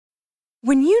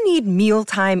When you need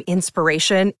mealtime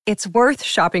inspiration, it's worth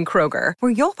shopping Kroger,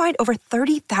 where you'll find over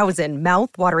 30,000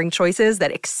 mouth-watering choices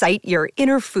that excite your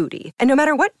inner foodie. And no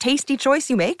matter what tasty choice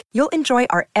you make, you'll enjoy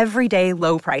our everyday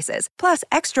low prices, plus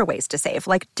extra ways to save,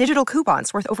 like digital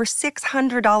coupons worth over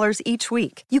 $600 each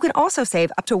week. You can also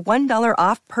save up to $1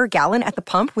 off per gallon at the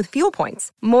pump with fuel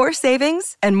points. More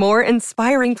savings and more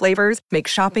inspiring flavors make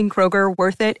shopping Kroger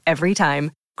worth it every time.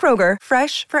 Kroger,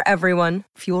 fresh for everyone.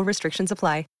 Fuel restrictions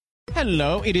apply.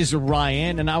 Hello, it is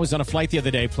Ryan, and I was on a flight the other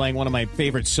day playing one of my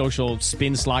favorite social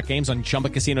spin slot games on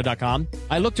ChumbaCasino.com.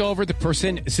 I looked over at the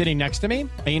person sitting next to me,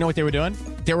 and you know what they were doing?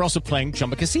 They were also playing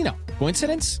Chumba Casino.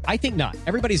 Coincidence? I think not.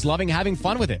 Everybody's loving having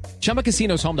fun with it. Chumba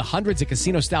Casino is home to hundreds of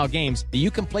casino-style games that you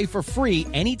can play for free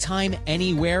anytime,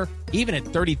 anywhere, even at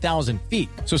 30,000 feet.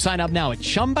 So sign up now at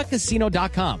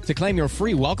ChumbaCasino.com to claim your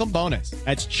free welcome bonus.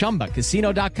 That's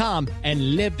ChumbaCasino.com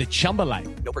and live the Chumba life.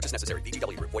 No purchase necessary.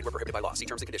 VGW. Void where prohibited by law. See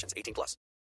terms and conditions. 18 plus.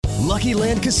 Lucky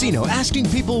Land Casino, asking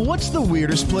people, what's the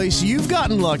weirdest place you've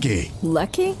gotten lucky?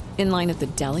 Lucky? In line at the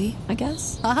deli, I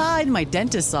guess? Aha, in my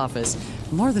dentist's office.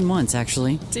 More than once,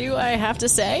 actually. Do I have to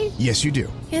say? Yes, you do.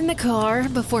 In the car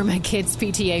before my kids'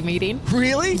 PTA meeting.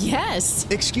 Really? Yes.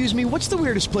 Excuse me, what's the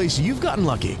weirdest place you've gotten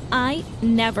lucky? I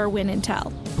never win and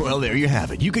tell. Well, there you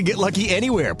have it. You can get lucky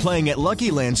anywhere, playing at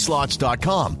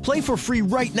LuckyLandSlots.com. Play for free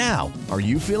right now. Are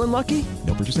you feeling lucky?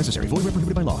 No purchase necessary. Void where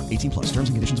prohibited by law. 18 plus. Terms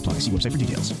and conditions apply. See website for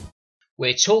details.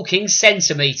 We're talking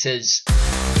centimetres.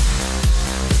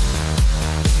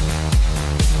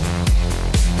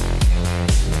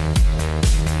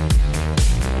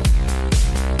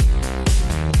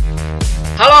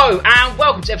 Hello and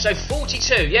welcome to episode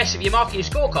 42. Yes, if you're marking your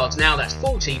scorecards now, that's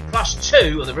 40 plus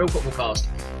 2 of the Real Football Cast.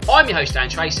 I'm your host, Dan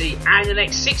Tracy, and in the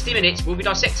next 60 minutes we'll be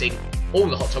dissecting all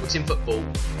the hot topics in football.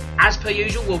 As per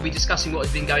usual, we'll be discussing what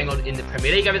has been going on in the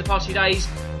Premier League over the past few days,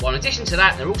 while in addition to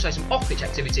that, there are also some off-pitch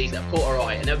activities that have caught our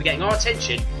eye, and they'll be getting our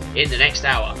attention in the next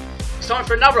hour. It's time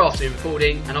for another afternoon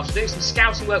recording, and after doing some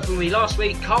scouting work for me last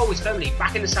week, Carl is firmly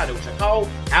back in the saddle. So Carl,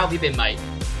 how have you been, mate?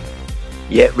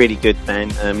 Yeah, really good, Ben.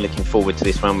 Looking forward to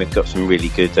this one. We've got some really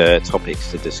good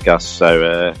topics to discuss,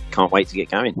 so can't wait to get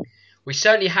going. We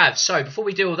certainly have. So before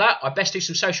we do all that, I best do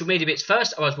some social media bits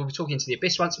first, otherwise we'll be talking to the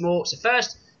Abyss once more. So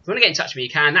first, if you want to get in touch with me, you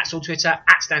can. That's on Twitter,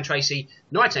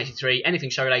 @StanTracy1983. Anything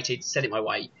show related, send it my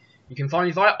way. You can find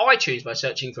me via iTunes by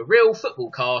searching for Real Football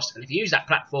Cast, and if you use that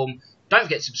platform, don't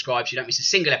forget to subscribe so you don't miss a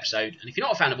single episode. And if you're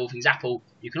not a fan of all things Apple,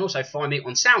 you can also find me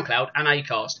on SoundCloud and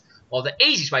Acast. While the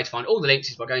easiest way to find all the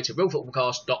links is by going to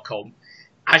realfootballcast.com.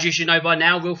 As you should know by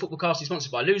now, Real Football Cast is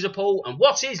sponsored by Loserpool. And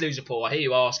what is Loserpool, I hear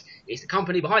you ask? It's the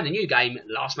company behind the new game,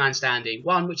 Last Man Standing,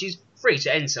 one which is free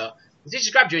to enter. If this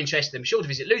has grabbed your interest, then be sure to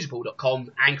visit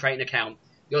loserpool.com and create an account.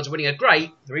 The odds of winning are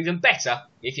great, they're even better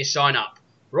if you sign up.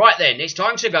 Right then, it's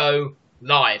time to go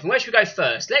live. And where should we go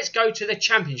first? Let's go to the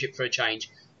Championship for a change.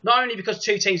 Not only because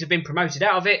two teams have been promoted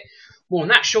out of it, more on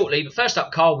that shortly, but first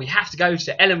up, Carl, we have to go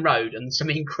to Ellen Road and some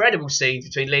incredible scenes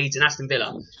between Leeds and Aston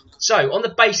Villa. So, on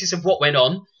the basis of what went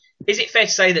on, is it fair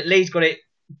to say that Leeds got it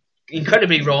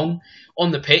incredibly wrong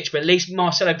on the pitch, but at least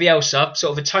Marcelo Bielsa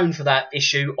sort of atoned for that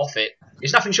issue off it?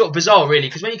 It's nothing short of bizarre, really,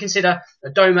 because when you consider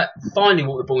that Doma finally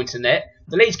walked the ball into the net,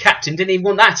 the Leeds captain didn't even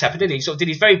want that to happen, did he? He sort of did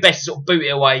his very best to sort of boot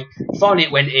it away. Finally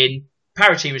it went in,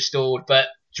 parity restored, but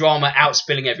drama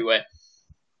outspilling everywhere.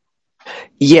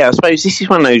 Yeah, I suppose this is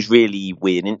one of those really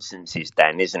weird instances,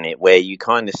 Dan, isn't it? Where you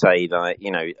kind of say, like, you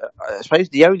know, I suppose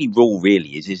the only rule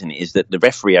really isn't it, is that the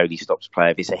referee only stops play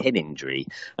if it's a head injury.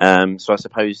 So I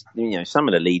suppose, you know, some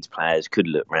of the Leeds players could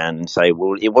look round and say,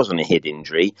 well, it wasn't a head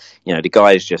injury. You know, the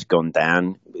guy's just gone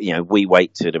down. You know, we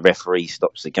wait till the referee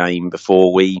stops the game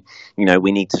before we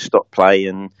need to stop play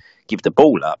and give the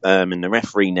ball up, and the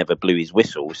referee never blew his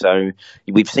whistle. So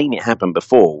we've seen it happen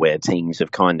before where teams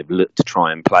have kind of looked to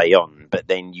try and play on, but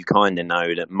then you kind of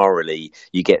know that morally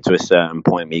you get to a certain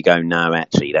point where you go, no,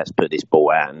 actually, let's put this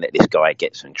ball out and let this guy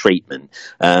get some treatment.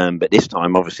 But this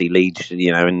time, obviously, Leeds,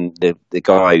 you know, and the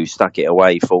guy who stuck it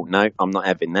away thought, no, I'm not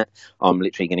having that. I'm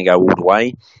literally going to go all the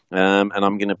way, and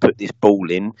I'm going to put this ball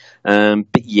in.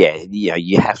 But yeah,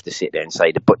 you have to sit there and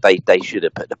say they should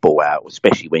have put the ball out,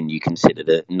 especially when you consider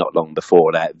that not long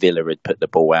before that Villa had put the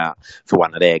ball out for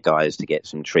one of their guys to get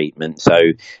some treatment. So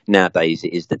nowadays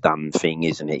it is the done thing,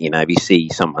 isn't it? You know, if you see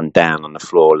someone down on the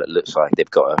floor that looks like they've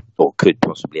got or could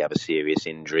possibly have a serious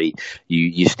injury,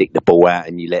 you stick the ball out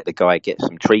and you let the guy get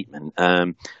some treatment.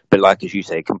 But like, as you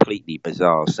say, completely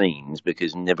bizarre scenes,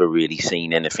 because never really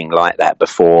seen anything like that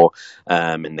before,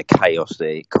 and the chaos that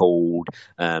it caused.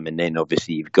 And then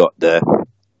obviously you've got the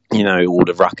all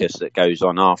the ruckus that goes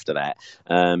on after that.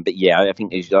 But yeah, I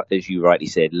think as you rightly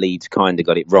said, Leeds kind of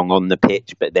got it wrong on the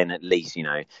pitch, but then at least,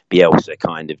 Bielsa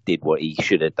kind of did what he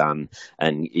should have done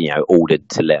and, ordered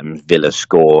to let Villa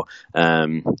score.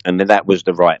 And that was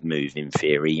the right move in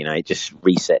theory. It just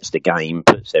resets the game,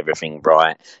 puts everything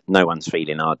right. No one's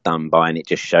feeling hard done by, and it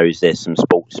just shows there's some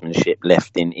sportsmanship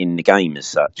left in the game as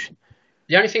such.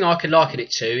 The only thing I can liken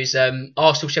it to is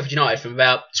Arsenal-Sheffield United from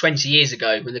about 20 years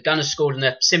ago when the Gunners scored in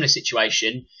a similar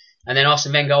situation and then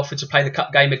Arsene Wenger offered to play the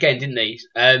cup game again, didn't he?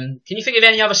 Can you think of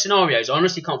any other scenarios? I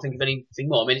honestly can't think of anything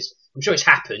more. I mean, I'm sure it's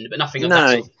happened, but nothing of that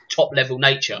sort of top-level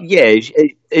nature. Yeah,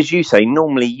 as you say,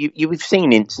 normally we've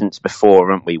seen instances before,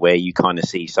 haven't we, where you kind of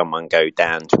see someone go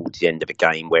down towards the end of a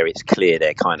game where it's clear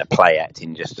they're kind of play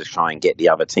acting just to try and get the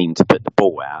other team to put the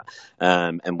ball out.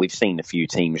 And we've seen a few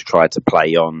teams try to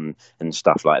play on and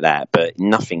stuff like that, but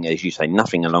nothing, as you say,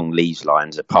 nothing along these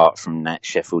lines apart from that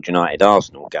Sheffield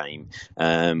United-Arsenal game,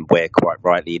 where quite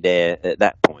rightly there at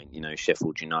that point,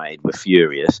 Sheffield United were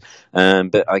furious.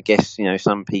 But I guess,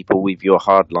 some people with your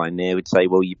hard line there would say,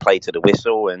 well, you play to the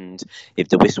whistle, and if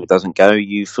the whistle doesn't go,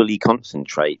 you fully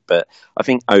concentrate. But I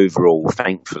think overall,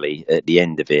 thankfully, at the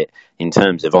end of it, in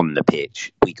terms of on the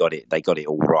pitch, they got it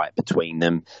all right between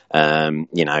them.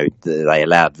 They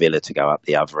allowed Villa to go up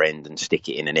the other end and stick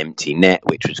it in an empty net,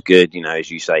 which was good. As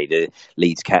you say, the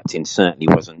Leeds captain certainly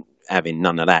wasn't having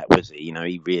none of that, was he?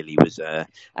 He really was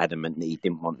adamant that he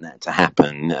didn't want that to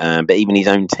happen. But even his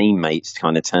own teammates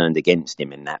kind of turned against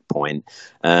him in that point.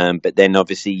 But then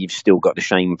obviously you've still got the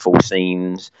shameful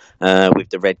scenes with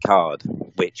the red card,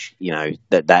 which,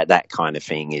 that kind of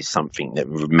thing is something that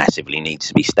massively needs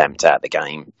to be stamped out of the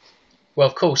game. Well,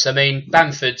 of course. I mean,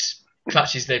 Bamford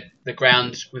clutches the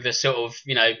ground with a sort of,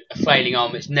 a flailing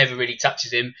arm which never really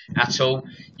touches him at all.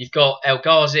 You've got El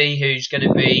Ghazi, who's going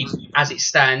to be, as it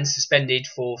stands, suspended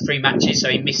for 3 matches, so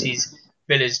he misses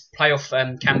Villa's playoff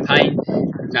campaign,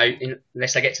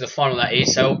 unless they get to the final, that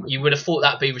is. So you would have thought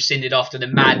that would be rescinded after the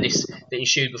madness that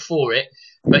ensued before it.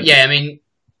 But yeah, I mean,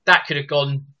 that could have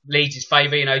gone Leeds'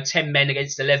 favour, 10 men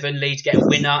against 11, Leeds get a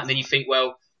winner, and then you think,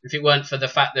 well, if it weren't for the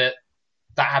fact that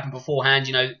happened beforehand,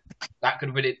 that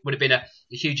would have been a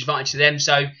huge advantage to them.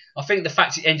 So I think the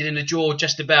fact it ended in a draw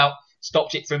just about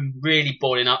stopped it from really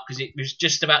boiling up, because it was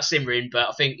just about simmering. But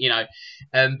I think,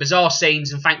 bizarre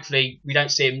scenes, and thankfully we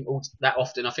don't see them all that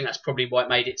often. I think that's probably why it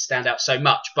made it stand out so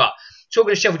much. But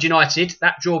talking of Sheffield United,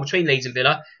 that draw between Leeds and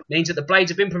Villa means that the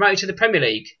Blades have been promoted to the Premier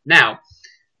League. Now,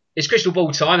 it's crystal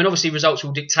ball time, and obviously results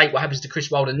will dictate what happens to Chris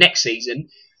Wilder next season.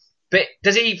 But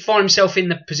does he find himself in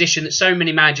the position that so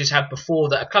many managers have before,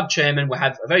 that a club chairman will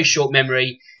have a very short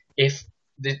memory if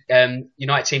the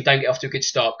United team don't get off to a good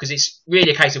start? Because it's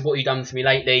really a case of what you've done for me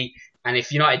lately, and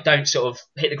if United don't sort of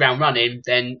hit the ground running,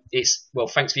 then it's, well,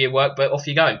 thanks for your work, but off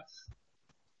you go.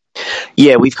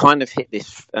 Yeah, we've kind of hit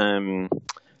this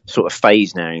sort of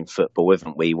phase now in football,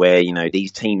 haven't we, where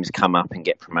these teams come up and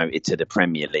get promoted to the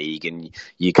Premier League, and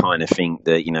you kind of think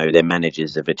that their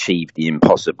managers have achieved the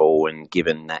impossible and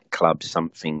given that club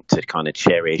something to kind of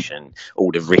cherish and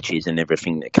all the riches and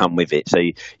everything that come with it. So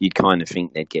you'd kind of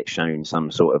think they'd get shown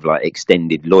some sort of like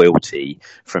extended loyalty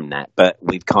from that. But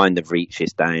we've kind of reached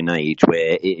this day and age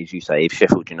where, as you say, if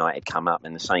Sheffield United come up,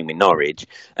 and the same with Norwich,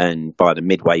 and by the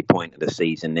midway point of the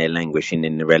season they're languishing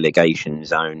in the relegation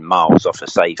zone, miles off a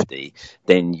safety,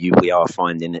 then we are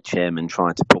finding that chairman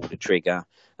trying to pull the trigger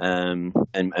and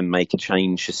make a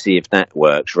change to see if that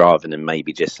works, rather than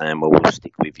maybe just saying, well, we'll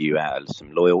stick with you out of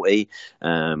some loyalty.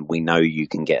 We know you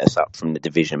can get us up from the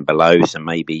division below, so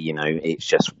maybe, it's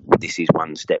just, this is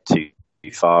one step too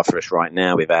far for us right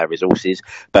now with our resources.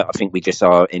 But I think we just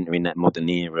are entering that modern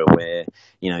era where,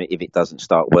 if it doesn't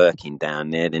start working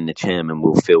down there, then the chairman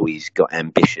will feel he's got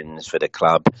ambitions for the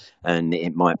club, and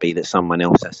it might be that someone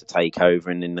else has to take over,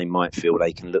 and then they might feel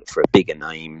they can look for a bigger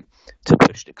name to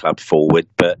push the club forward.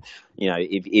 But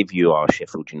if you are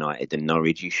Sheffield United and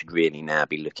Norwich, you should really now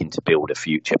be looking to build a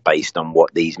future based on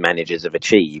what these managers have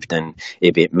achieved. And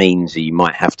if it means that you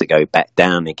might have to go back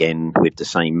down again with the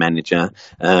same manager,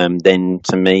 then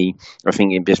to me, I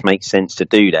think it just makes sense to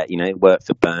do that. It worked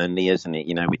for Burnley, isn't it?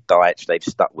 With Dyche, they've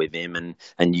stuck with him,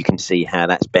 and you can see how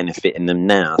that's benefiting them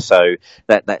now. So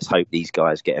let's hope these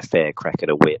guys get a fair crack at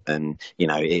a whip, and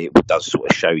it does sort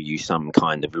of show you some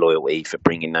kind of loyalty for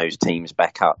bringing those teams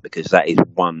back up, because that is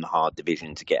one hard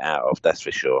division to get out of, that's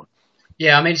for sure.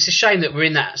 Yeah, I mean, it's a shame that we're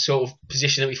in that sort of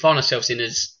position that we find ourselves in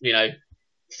as,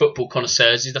 football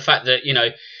connoisseurs, is the fact that,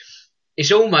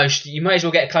 it's almost, you may as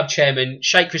well get a club chairman,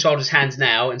 shake Chris Wilder's hands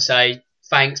now and say,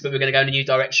 thanks, but we're going to go in a new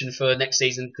direction for next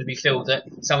season. Could we feel that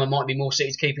someone might be more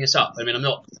suited to keeping us up? I mean, I'm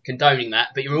not condoning that,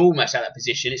 but you're almost at that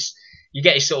position. You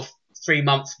get his sort of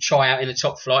 3-month tryout in the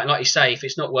top flight. And like you say, if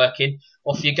it's not working,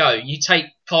 off you go. You take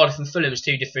Cardiff and Fulham as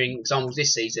two different examples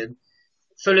this season.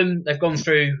 Fulham, they've gone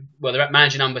through, well, they're at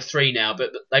manager number 3 now,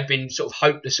 but they've been sort of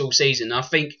hopeless all season. And I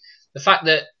think the fact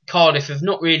that Cardiff have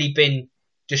not really been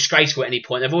disgraceful at any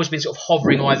point, they've always been sort of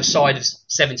hovering either side of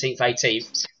 17th,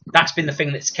 18th. That's been the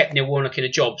thing that's kept Neil Warnock in a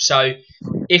job. So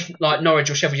if, like Norwich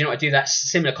or Sheffield United do that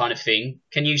similar kind of thing,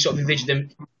 can you sort of envision them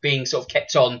being sort of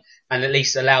kept on and at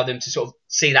least allow them to sort of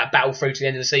see that battle through to the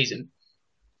end of the season?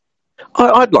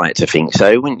 I'd like to think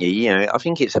so, wouldn't you? You know, I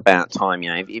think it's about time. You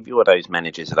know, if you're those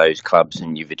managers of those clubs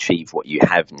and you've achieved what you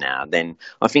have now, then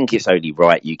I think it's only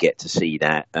right you get to see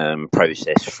that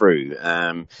process through,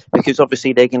 because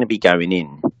obviously they're going to be going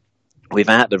in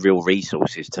without the real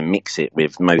resources to mix it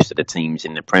with most of the teams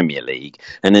in the Premier League.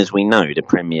 And as we know, the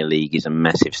Premier League is a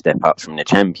massive step up from the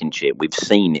Championship. We've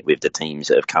seen it with the teams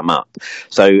that have come up.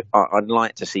 So I'd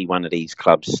like to see one of these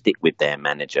clubs stick with their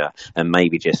manager and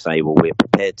maybe just say, well, we're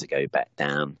prepared to go back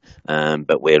down,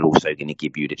 but we're also going to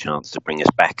give you the chance to bring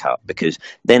us back up. Because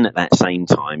then at that same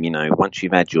time, you know, once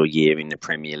you've had your year in the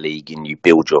Premier League and you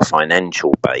build your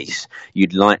financial base,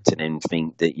 you'd like to then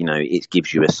think that, you know, it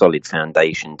gives you a solid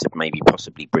foundation to maybe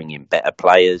possibly bring in better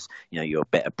players, you know, your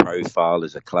better profile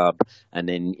as a club, and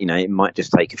then, you know, it might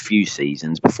just take a few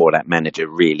seasons before that manager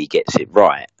really gets it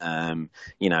right.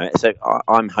 You know, so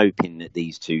I'm hoping that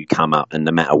these two come up, and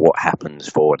no matter what happens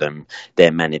for them,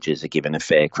 their managers are given a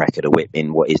fair crack at the whip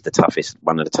in what is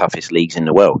one of the toughest leagues in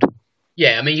the world.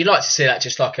 Yeah, I mean, you'd like to see that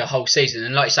just like a whole season,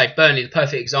 and like you say, Burnley, the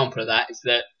perfect example of that is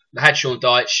that they had Sean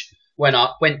Dyche, went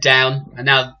up, went down, and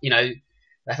now, you know,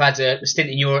 they've had a stint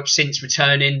in Europe since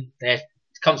returning. They're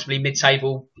comfortably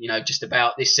mid-table, you know, just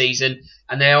about this season,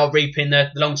 and they are reaping the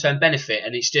long-term benefit.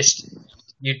 And it's just,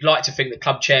 you'd like to think the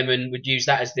club chairman would use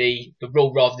that as the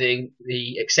rule rather than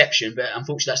the exception, but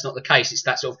unfortunately that's not the case. It's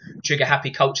that sort of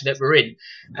trigger-happy culture that we're in.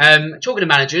 Talking to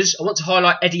managers, I want to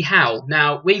highlight Eddie Howe.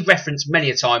 Now, we've referenced many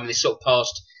a time in this sort of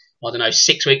past,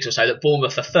 6 weeks or so, that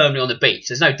Bournemouth are firmly on the beat.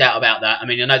 There's no doubt about that. I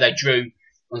mean, I know they drew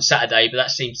on Saturday, but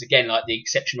that seems again like the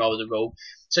exception rather than the rule.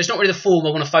 So it's not really the form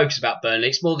I want to focus about Burnley.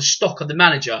 It's more the stock of the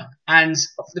manager. And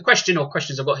the question or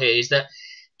questions I've got here is that,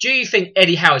 do you think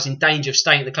Eddie Howe is in danger of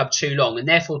staying at the club too long and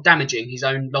therefore damaging his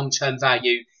own long-term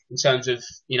value in terms of,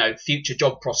 you know, future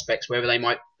job prospects, wherever they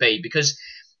might be? Because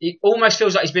it almost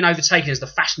feels like he's been overtaken as the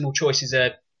fashionable choice as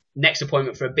a next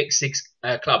appointment for a Big Six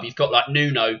club. You've got like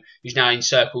Nuno, who's now in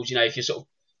circles. You know, if you're sort of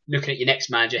looking at your next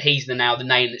manager, he's now the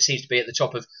name that seems to be at the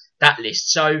top of that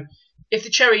list. So if the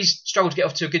Cherries struggle to get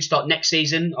off to a good start next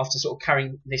season after sort of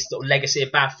carrying this sort of legacy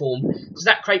of bad form, does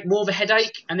that create more of a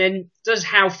headache? And then does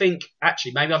Howe think,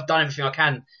 actually, maybe I've done everything I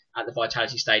can at the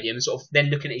Vitality Stadium, and sort of then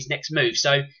looking at his next move?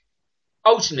 So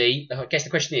ultimately, I guess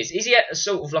the question is he at a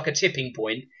sort of like a tipping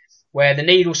point where the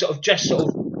needle sort of just sort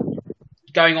of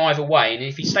going either way, and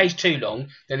if he stays too long,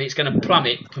 then it's going to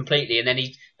plummet completely, and then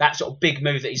that sort of big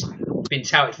move that he's been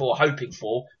touted for, hoping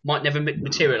for, might never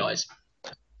materialise?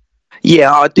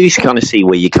 Yeah, I do kind of see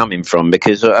where you're coming from,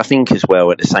 because I think as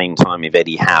well at the same time with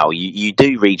Eddie Howe, you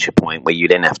do reach a point where you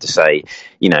then have to say,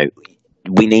 you know,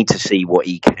 we need to see what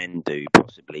he can do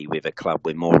possibly with a club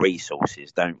with more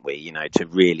resources, don't we? You know, to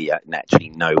really actually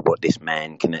know what this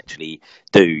man can actually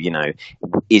do. You know,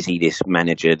 is he this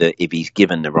manager that if he's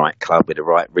given the right club with the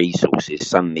right resources,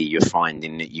 suddenly you're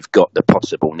finding that you've got the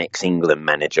possible next England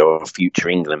manager or future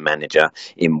England manager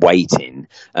in waiting?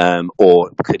 Or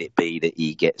could it be that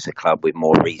he gets a club with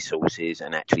more resources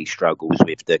and actually struggles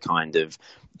with the kind of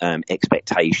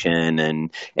expectation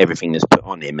and everything that's put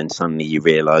on him, and suddenly you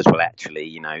realise, well, actually,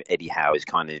 you know, Eddie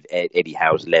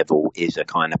Howe's level is a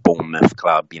kind of Bournemouth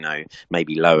club, you know,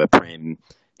 maybe lower Prem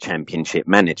Championship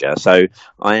manager. So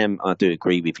I do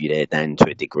agree with you there, Dan, to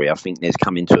a degree. I think there's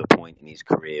coming to a point in his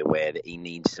career where that he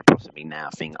needs to possibly now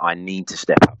think, I need to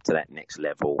step up to that next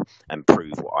level and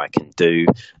prove what I can do,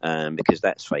 because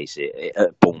let's face it,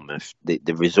 at Bournemouth,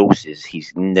 the resources,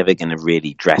 he's never going to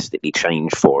really drastically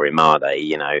change for him, are they?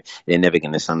 You know, they're never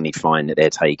going to suddenly find that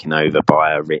they're taken over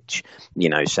by a rich, you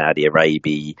know, Saudi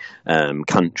Arabia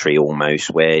country almost,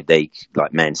 where they,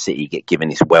 like Man City, get given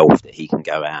this wealth that he can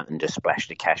go out and just splash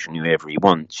the cash on whoever he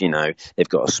wants. You know, they've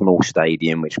got a small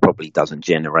stadium which probably doesn't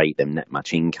generate them that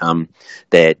much income.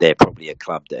 They're probably a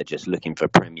club that are just looking for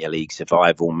Premier League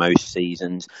survival most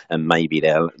seasons, and maybe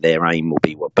their aim will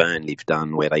be what Burnley have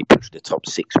done, where they push the top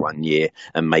 6 one year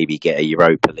and maybe get a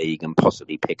Europa League and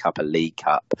possibly pick up a League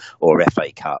Cup or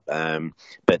FA Cup.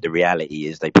 But the reality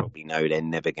is they probably know they're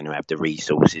never going to have the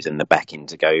resources and the backing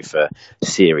to go for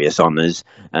serious honours.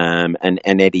 And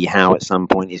Eddie Howe at some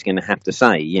point is going to have to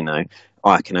say, you know,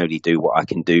 I can only do what I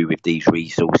can do with these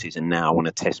resources, and now I want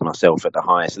to test myself at the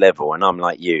highest level. And I'm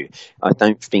like you, I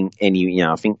don't think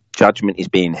I think judgment is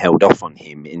being held off on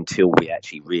him until we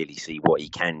actually really see what he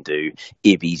can do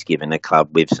if he's given a club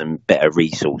with some better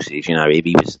resources. If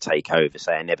he was to take over,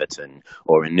 say, an Everton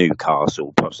or a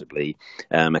Newcastle, possibly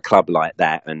a club like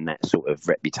that, and that sort of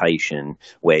reputation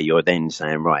where you're then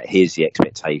saying, right, here's the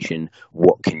expectation,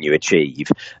 what can you achieve?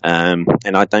 And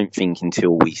I don't think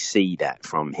until we see that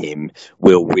from him,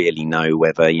 we'll really know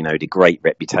whether, the great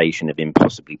reputation of him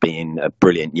possibly being a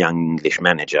brilliant young English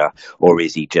manager, or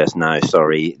is he just, no,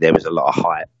 sorry, there was a lot of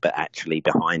hype, but actually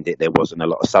behind it there wasn't a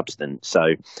lot of substance. So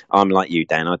I'm like you,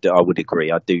 Dan. I would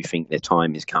agree. I do think the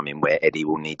time is coming where Eddie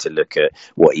will need to look at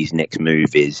what his next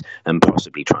move is and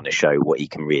possibly trying to show what he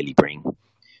can really bring.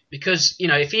 Because,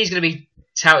 if he's going to be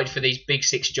touted for these big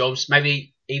six jobs,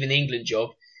 maybe even the England job,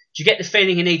 do you get the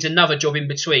feeling he needs another job in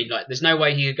between? Like, there's no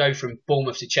way he could go from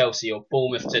Bournemouth to Chelsea or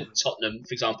Bournemouth to Tottenham,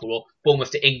 for example, or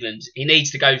Bournemouth to England. He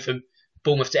needs to go from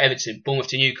Bournemouth to Everton, Bournemouth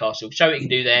to Newcastle, show what he can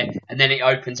do there, and then it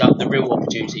opens up the real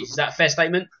opportunities. Is that a fair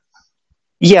statement?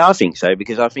 Yeah, I think so,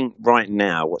 because I think right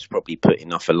now what's probably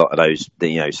putting off a lot of those,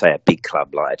 say a big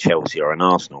club like a Chelsea or an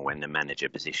Arsenal when the manager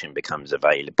position becomes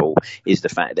available, is the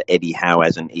fact that Eddie Howe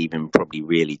hasn't even probably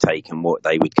really taken what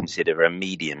they would consider a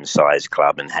medium-sized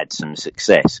club and had some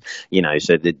success.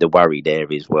 So the worry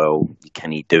there is, well,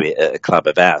 can he do it at a club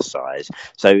of our size?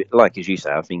 So, like as you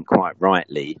say, I think quite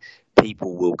rightly,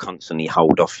 people will constantly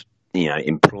hold off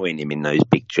employing him in those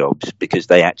big jobs because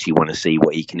they actually want to see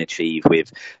what he can achieve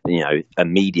with, a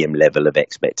medium level of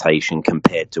expectation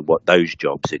compared to what those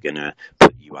jobs are going to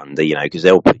put you under, because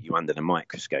they'll put you under the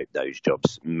microscope, those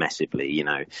jobs massively.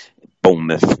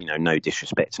 Bournemouth, no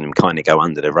disrespect to them, kind of go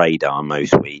under the radar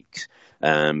most weeks.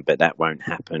 But that won't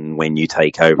happen when you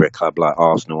take over a club like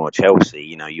Arsenal or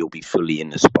Chelsea. You'll be fully in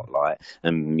the spotlight,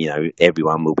 and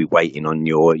everyone will be waiting on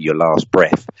your last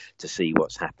breath to see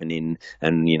what's happening,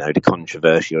 and the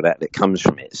controversy or that comes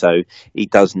from it. So he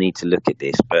does need to look at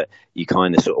this, but you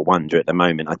kind of sort of wonder at the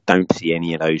moment. I don't see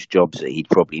any of those jobs that he'd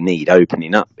probably need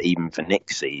opening up even for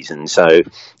next season. So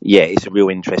yeah, it's a real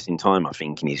interesting time, I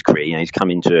think, in his career. He's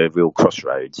come into a real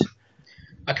crossroads.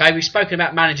 Okay, we've spoken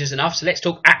about managers enough, so let's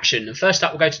talk action. And first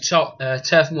up, we'll go to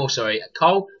Turf Moor.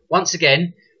 Cole, once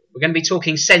again, we're going to be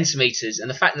talking centimetres and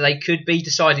the fact that they could be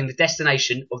deciding the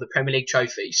destination of the Premier League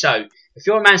trophy. So, if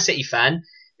you're a Man City fan,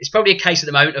 it's probably a case at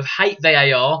the moment of hate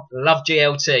VAR, love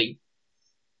GLT.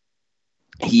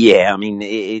 Yeah, I mean,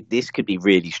 this could be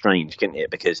really strange, couldn't it?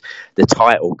 Because the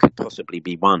title could possibly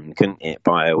be won, couldn't it,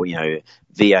 by a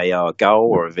VAR goal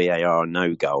or a VAR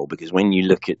no goal? Because when you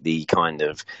look at the kind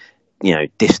of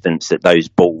distance that those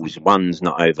balls, one's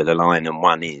not over the line and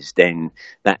one is, then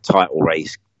that title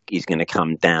race is going to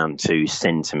come down to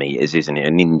centimetres, isn't it?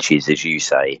 And inches, as you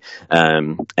say.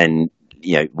 And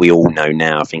we all know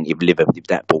now, I think, if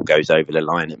that ball goes over the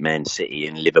line at Man City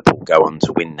and Liverpool go on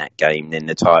to win that game, then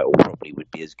the title probably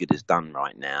would be as good as done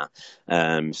right now.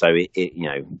 So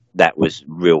that was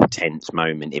real tense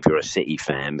moment if you're a City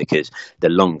fan, because the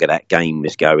longer that game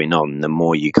was going on, the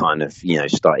more you kind of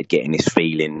started getting this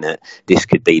feeling that this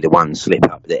could be the one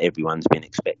slip up that everyone's been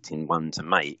expecting one to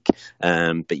make.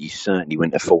 But you certainly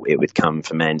wouldn't have thought it would come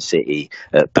for Man City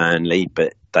at Burnley,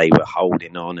 but they were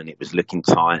holding on and it was looking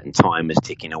tight and time was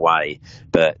ticking away,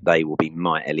 but they will be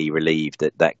mightily relieved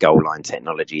that that goal line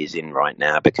technology is in right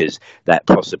now, because that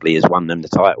possibly has won them the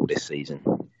title this season.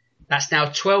 That's now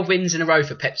 12 wins in a row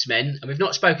for Pep's men, and we've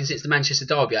not spoken since the Manchester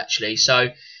derby actually, so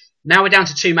now we're down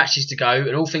to 2 matches to go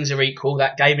and all things are equal.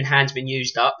 That game in hand's been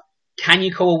used up. Can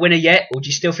you call a winner yet, or do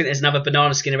you still think there's another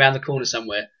banana skin around the corner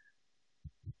somewhere?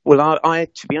 Well, I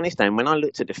to be honest, Dan, when I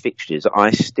looked at the fixtures,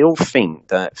 I still think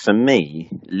that for me,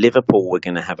 Liverpool were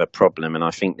going to have a problem, and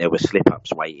I think there were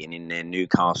slip-ups waiting in their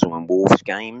Newcastle and Wolves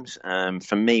games.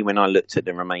 For me, when I looked at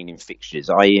the remaining fixtures,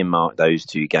 I earmarked those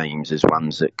 2 games as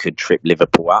ones that could trip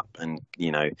Liverpool up, and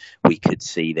we could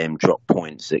see them drop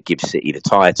points that give City the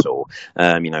title.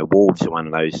 Wolves are one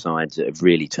of those sides that have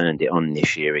really turned it on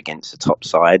this year against the top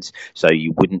sides, so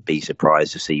you wouldn't be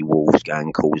surprised to see Wolves go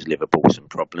and cause Liverpool some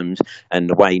problems. And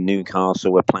the way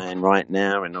Newcastle are playing right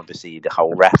now, and obviously the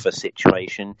whole Rafa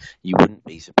situation, you wouldn't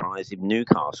be surprised if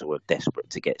Newcastle were desperate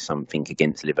to get something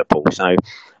against Liverpool. So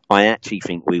I actually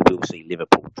think we will see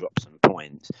Liverpool drop some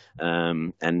points.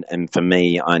 And for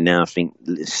me, I now think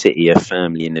City are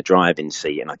firmly in the driving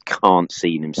seat, and I can't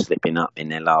see them slipping up in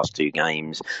their last 2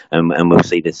 games. And we'll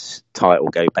see this title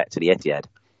go back to the Etihad.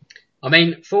 I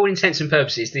mean, for all intents and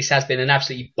purposes, this has been an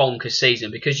absolutely bonkers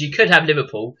season, because you could have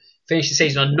Liverpool finish the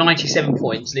season on 97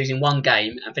 points, losing 1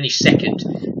 game, and finish second.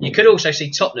 You could also see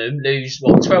Tottenham lose,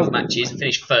 12 matches and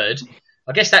finish third.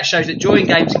 I guess that shows that drawing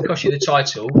games can cost you the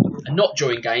title, and not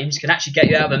drawing games can actually get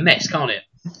you out of a mess, can't it?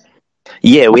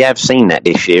 Yeah, we have seen that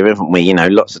this year, haven't we?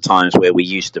 Lots of times where we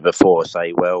used to before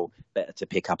say, well, better to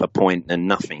pick up a point than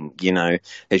nothing.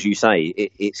 As you say,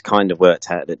 it's kind of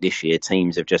worked out that this year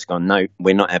teams have just gone, no,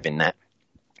 we're not having that.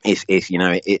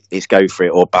 It's go for it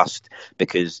or bust,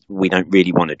 because we don't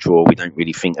really want to draw. We don't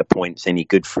really think a point's any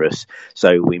good for us.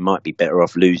 So we might be better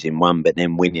off losing one, but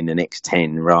then winning the next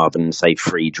 10 rather than say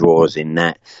 3 draws in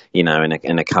that,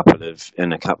 and a couple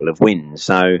of wins.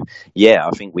 So yeah, I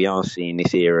think we are seeing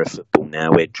this era of football now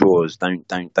where draws don't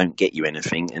get you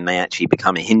anything, and they actually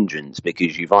become a hindrance,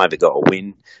 because you've either got to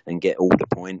win and get all the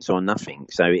points or nothing.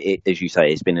 So as you say,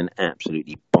 it's been an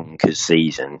absolutely bonkers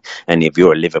season. And if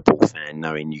you're a Liverpool fan,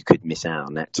 knowing you could miss out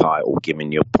on that title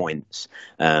given your points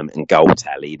and goal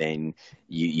tally, then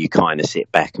you kind of sit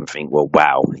back and think, well,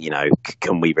 wow,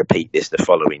 can we repeat this the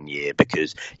following year?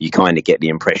 Because you kind of get the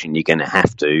impression you're going to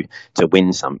have to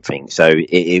win something. So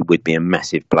it would be a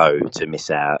massive blow to miss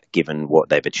out given what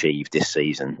they've achieved this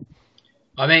season.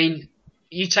 I mean,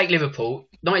 you take Liverpool,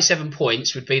 97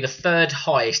 points would be the 3rd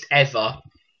highest ever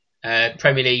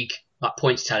Premier League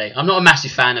points tally. I'm not a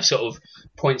massive fan of sort of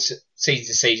points season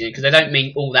to season, because they don't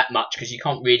mean all that much, because you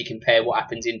can't really compare what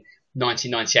happens in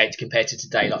 1998 compared to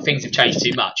today. Like, things have changed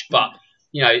too much. But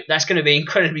that's going to be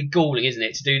incredibly galling, isn't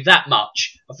it, to do that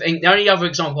much? I think the only other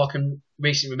example I can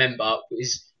recently remember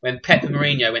is when Pep and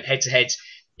Mourinho went head to head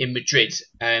in Madrid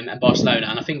and Barcelona,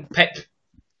 and I think Pep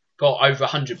got over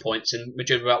 100 points and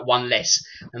Madrid were about 1 less,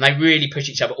 and they really pushed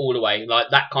each other all the way, like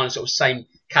that kind of sort of same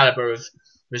calibre of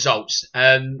results.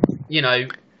 I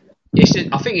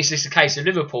think it's just a case of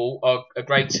Liverpool are a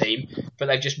great team, but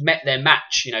they've just met their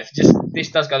match. If this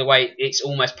does go the way it's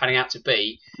almost panning out to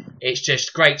be, it's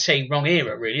just great team, wrong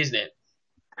era, really, isn't it?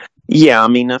 Yeah, I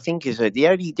mean, I think the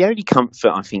only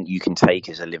comfort I think you can take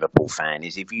as a Liverpool fan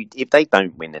is if they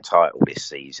don't win the title this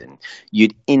season,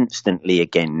 you'd instantly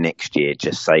again next year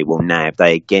just say, well, now if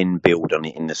they again build on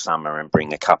it in the summer and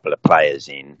bring a couple of players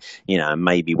in,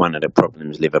 maybe one of the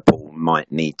problems Liverpool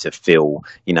might need to fill,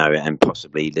 and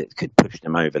possibly that could push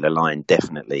them over the line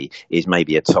definitely, is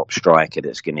maybe a top striker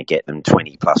that's going to get them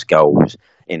 20 plus goals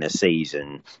in a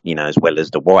season, as well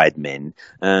as the wide men.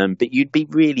 But you'd be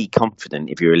really confident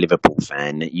if you're a Liverpool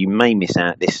fan that you may miss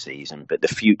out this season, but the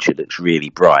future looks really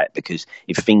bright, because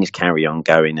if things carry on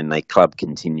going and the club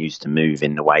continues to move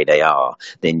in the way they are,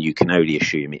 then you can only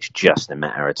assume it's just a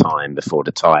matter of time before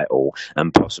the title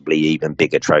and possibly even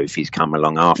bigger trophies come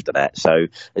along after that. So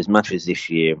as much as this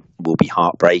year will be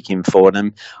heartbreaking for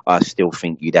them, I still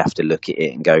think you'd have to look at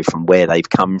it and go from where they've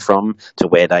come from to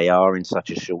where they are in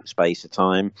such a short space of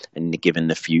time. And given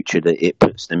the future that it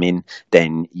puts them in,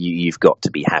 then you've got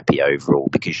to be happy overall,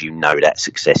 because that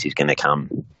success is going to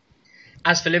come.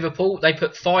 As for Liverpool, they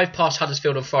put 5 past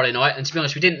Huddersfield on Friday night, and to be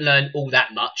honest, we didn't learn all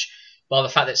that much by the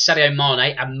fact that Sadio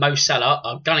Mane and Mo Salah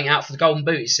are gunning out for the Golden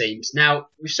Boot, it seems. Now,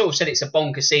 we've sort of said it's a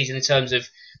bonkers season in terms of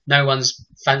no one's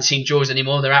fancying draws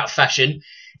anymore, they're out of fashion.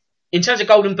 In terms of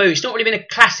Golden Boot, it's not really been a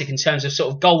classic in terms of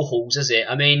sort of goal hauls, has it?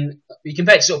 I mean, you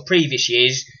compare it to sort of previous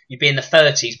years, you'd be in the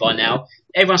 30s by now.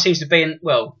 Everyone seems to be in,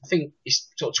 well, I think it's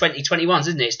sort of 2021s,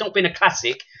 isn't it? It's not been a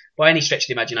classic by any stretch of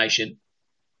the imagination.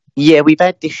 Yeah, we've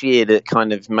had this year that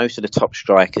kind of most of the top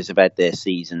strikers have had their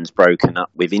seasons broken up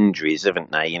with injuries,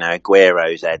 haven't they?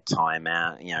 Aguero's had time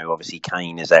out. Obviously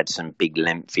Kane has had some big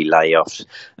lengthy layoffs.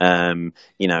 And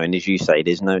as you say,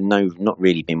 there's not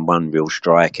really been one real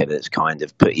striker that's kind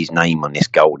of put his name on this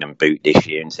Golden Boot this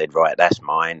year and said, right, that's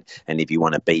mine. And if you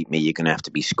want to beat me, you're going to have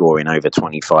to be scoring over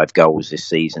 25 goals this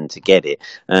season to get it.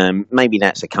 Maybe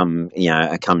that's a come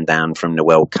down from the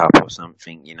World Cup or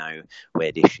something,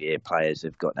 where this year players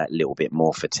have got that little bit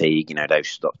more fatigue,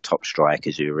 those top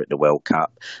strikers who were at the World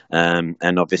Cup.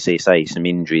 And obviously, some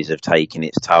injuries have taken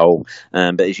its toll.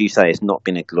 But as you say, it's not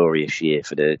been a glorious year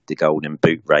for the Golden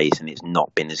Boot race, and it's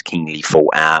not been as keenly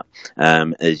fought out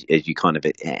as you kind of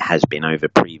it has been over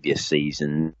previous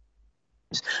seasons.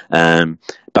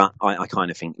 But I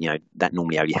kind of think that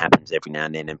normally only happens every now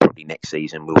and then, and probably next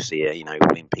season we'll see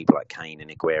when people like Kane and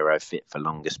Aguero fit for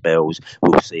longer spells,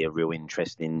 we'll see a real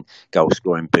interesting goal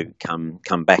scoring boot come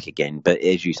back again. But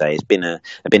as you say, it's been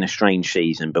a strange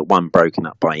season, but one broken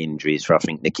up by injuries for I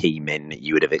think the key men that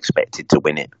you would have expected to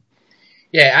win it.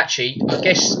 Yeah, actually, I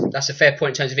guess that's a fair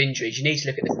point in terms of injuries. You need to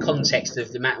look at the context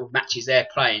of the matches they're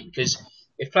playing, because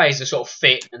if players are sort of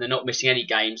fit and they're not missing any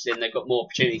games, then they've got more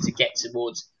opportunity to get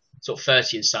towards sort of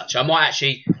 30 and such. I might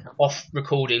actually, off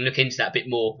recording, look into that a bit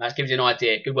more. That gives you an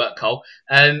idea. Good work, Cole.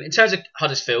 In terms of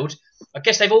Huddersfield, I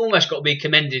guess they've almost got to be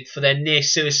commended for their near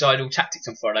suicidal tactics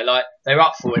on Friday. Like, they were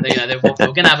up for it, they were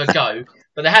going to have a go,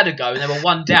 but they had a go and they were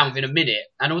 1 down within a minute.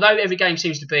 And although every game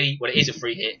seems to be, well, it is a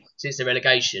free hit since the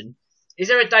relegation, is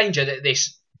there a danger that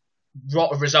this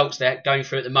rot of results they're going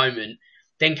through at the moment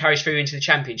then carries through into the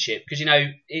Championship? Because,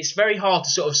 it's very hard to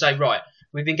sort of say, right,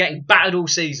 we've been getting battered all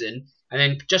season, and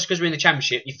then just because we're in the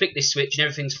Championship, you flick this switch and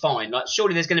everything's fine. Like,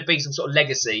 surely there's going to be some sort of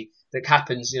legacy that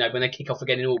happens, when they kick off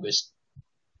again in August.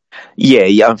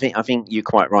 Yeah, I think you're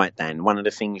quite right, Dan. One of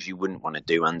the things you wouldn't want to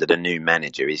do under the new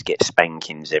manager is get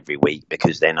spankings every week,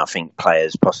 because then I think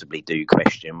players possibly do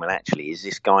question, well, actually, is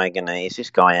this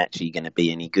guy actually gonna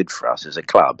be any good for us as a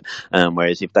club?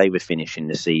 Whereas if they were finishing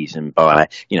the season by,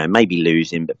 maybe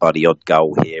losing, but by the odd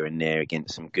goal here and there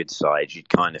against some good sides, you'd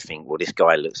kind of think, well, this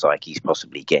guy looks like he's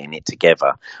possibly getting it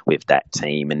together with that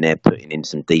team, and they're putting in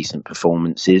some decent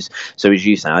performances. So as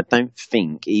you say, I don't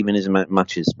think, even as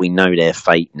much as we know their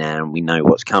fate now and we know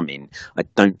what's coming, I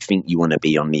don't think you want to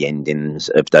be on the endings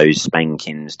of those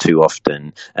spankings too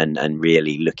often and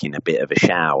really looking a bit of a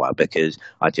shower, because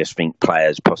I just think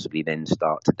players possibly then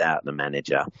start to doubt the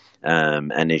manager.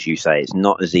 And as you say, it's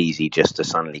not as easy just to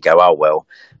suddenly go, oh, well,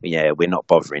 yeah, we're not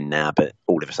bothering now, but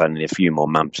all of a sudden in a few more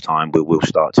months' time, we'll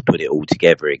start to put it all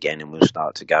together again, and we'll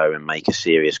start to go and make a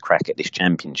serious crack at this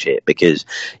Championship, because,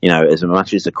 as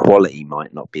much as the quality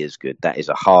might not be as good, that is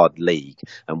a hard league,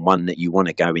 and one that you want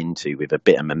to go into with a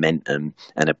bit of momentum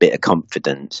and a bit of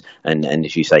confidence, and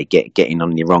as you say, getting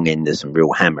on the wrong end of some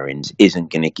real hammerings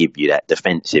isn't going to give you that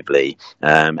defensively,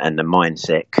 and the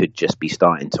mindset could just be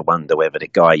starting to wonder whether the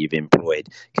guy you've employed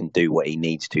can do what he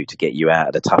needs to get you out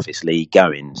of the toughest league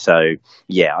going. So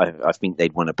yeah, I think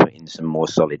they'd want to put in some more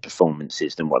solid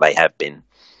performances than what they have been.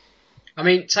 I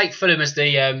mean, take Fulham as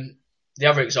the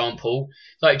other example.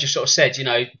 Like you just sort of said,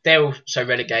 they're also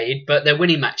relegated, but they're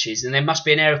winning matches, and there must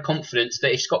be an air of confidence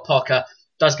that if Scott Parker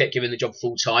does get given the job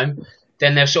full time,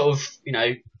 then they'll sort of,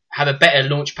 have a better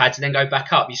launch pad to then go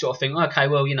back up. You sort of think, okay,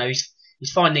 well,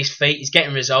 he's finding his feet, he's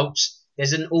getting results.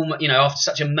 There's an almost, after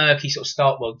such a murky sort of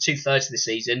start, well, 2/3 of the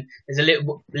season, there's a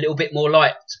little bit more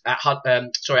light at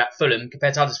Fulham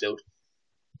compared to Huddersfield.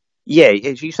 Yeah,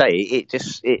 as you say,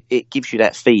 it gives you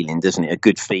that feeling, doesn't it? A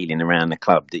good feeling around the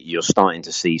club that you're starting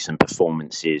to see some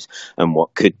performances and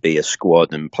what could be a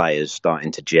squad and players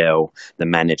starting to gel, the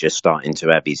manager starting to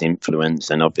have his influence,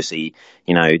 and obviously,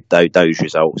 those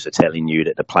results are telling you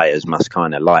that the players must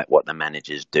kind of like what the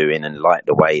manager's doing and like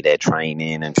the way they're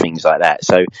training and things like that.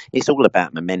 So it's all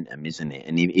about momentum, isn't it?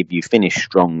 And if you finish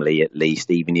strongly, at least,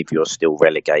 even if you're still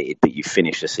relegated, but you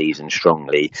finish the season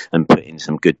strongly and put in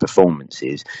some good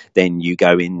performances, then you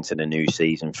go into the new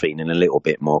season feeling a little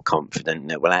bit more confident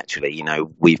that, well, actually,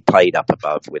 we've played up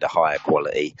above with a higher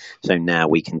quality, so now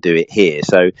we can do it here.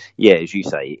 So, yeah, as you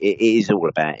say, it is all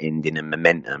about ending and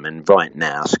momentum. And right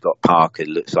now, Scott Parker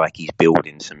looks like he's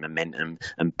building some momentum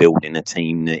and building a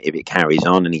team that, if it carries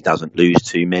on and he doesn't lose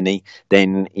too many,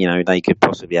 then, they could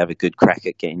possibly have a good crack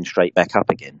at getting straight back up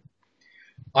again.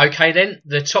 Okay then,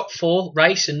 the top 4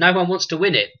 race, and no one wants to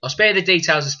win it. I'll spare the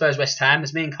details of Spurs West Ham,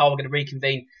 as me and Carl are going to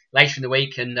reconvene later in the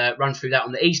week and run through that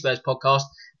on the eSpurs podcast,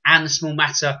 and the small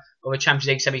matter of a Champions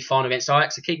League semi-final against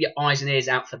Ajax, so keep your eyes and ears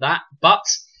out for that. But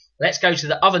let's go to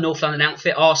the other North London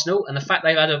outfit, Arsenal, and the fact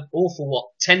they've had an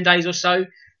awful, 10 days or so,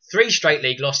 3 straight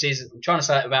league losses. I'm trying to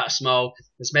say that without a smile.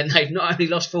 It's meant they've not only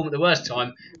lost form at the worst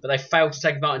time, but they've failed to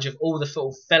take advantage of all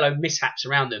the fellow mishaps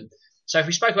around them. So if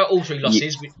we spoke about all 3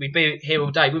 losses, we'd be here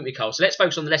all day, wouldn't we, Carl? So let's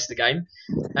focus on the Leicester game.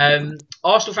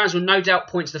 Arsenal fans will no doubt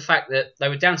point to the fact that they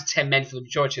were down to 10 men for the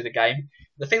majority of the game.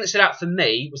 The thing that stood out for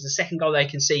me was the second goal they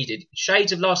conceded.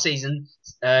 Shades of last season's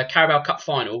Carabao Cup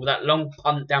final with that long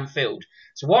punt downfield.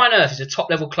 So why on earth is a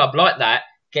top-level club like that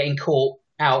getting caught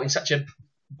out in such a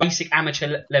basic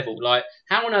amateur level? Like,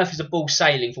 how on earth is the ball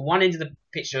sailing from one end of the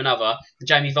pitch to another, and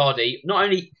Jamie Vardy not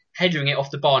only headering it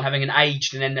off the bar and having an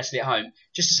aged and then nesting it home?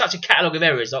 Just such a catalogue of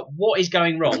errors. Like, what is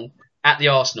going wrong at the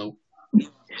Arsenal?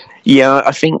 Yeah,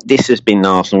 I think this has been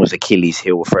Arsenal's Achilles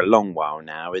heel for a long while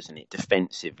now, isn't it?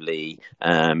 Defensively,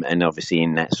 and obviously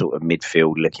in that sort of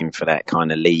midfield, looking for that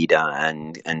kind of leader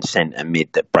and centre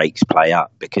mid that breaks play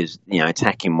up. Because,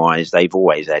 attacking wise, they've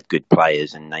always had good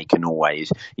players, and they can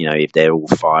always, if they're all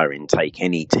firing, take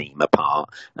any team apart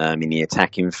in the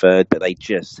attacking third. But they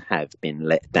just have been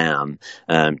let down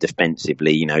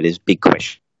defensively. There's big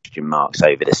questions question marks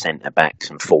over the centre-backs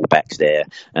and full-backs there.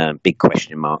 Big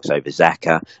question marks over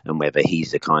Xhaka and whether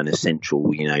he's the kind of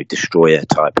central, destroyer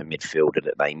type of midfielder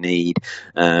that they need.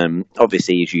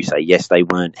 Obviously, as you say, yes, they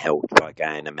weren't helped by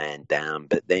going a man down,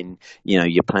 but then,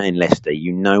 you're playing Leicester.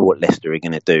 You know what Leicester are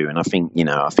going to do. And I think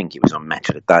it was on Match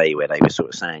of the Day where they were sort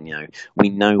of saying, we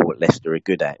know what Leicester are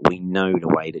good at. We know the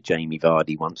way that Jamie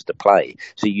Vardy wants to play.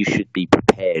 So you should be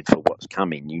prepared for what's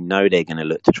coming. You know they're going to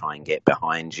look to try and get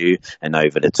behind you and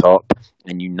over the top.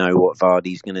 And you know what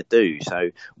Vardy's going to do. So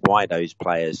why those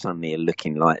players suddenly are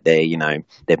looking like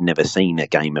they've never seen a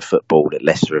game of football that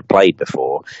Leicester have played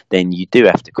before, then you do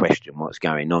have to question what's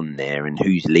going on there and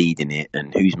who's leading it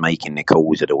and who's making the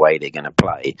calls of the way they're going to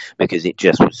play, because it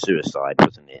just was suicide,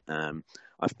 wasn't it?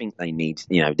 I think they need,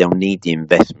 they'll need the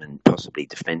investment possibly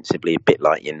defensively, a bit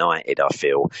like United, I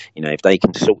feel. If they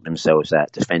can sort themselves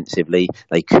out defensively,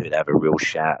 they could have a real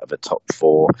shout of a top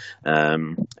four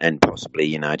and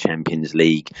possibly, a Champions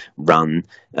League run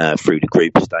through the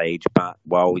group stage. But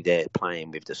while they're playing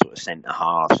with the sort of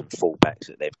centre-halves and full-backs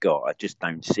that they've got, I just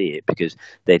don't see it because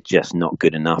they're just not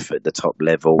good enough at the top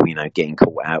level, getting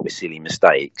caught out with silly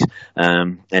mistakes.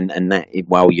 And that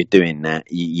while you're doing that,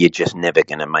 you're just never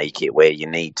going to make it where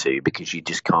you need to, because you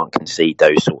just can't concede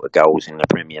those sort of goals in the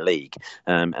Premier League.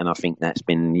 And I think that's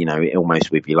been,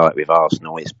 almost with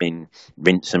Arsenal, it's been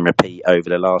rinse and repeat over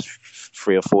the last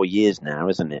 3 or 4 years now,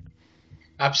 isn't it?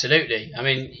 Absolutely. I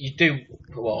mean, you do.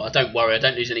 Well, I don't worry. I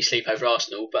don't lose any sleep over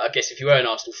Arsenal. But I guess if you were an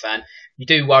Arsenal fan, you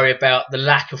do worry about the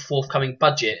lack of forthcoming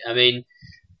budget. I mean,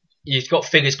 you've got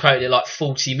figures quoted at like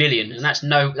 40 million, and that's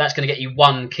going to get you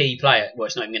one key player. Well,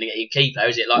 it's not even going to get you a key player,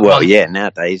 is it?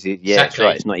 Nowadays, exactly. That's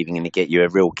right. It's not even going to get you a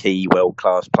real key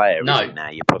world-class player. No. Is it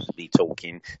now? You're possibly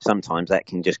talking. Sometimes that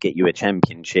can just get you a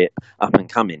championship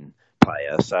up-and-coming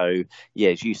player. So,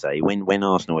 as you say, when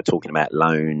Arsenal are talking about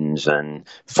loans and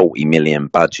 40 million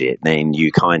budget, then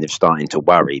you kind of starting to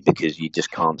worry because you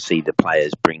just can't see the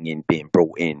players being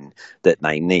brought in that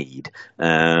they need.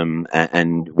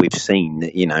 And we've seen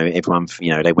that, everyone,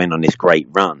 they went on this great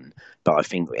run, but I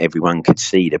think everyone could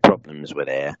see the problems were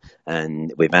there.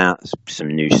 And without some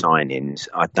new signings,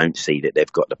 I don't see that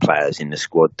they've got the players in the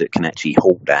squad that can actually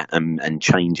halt that and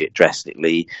change it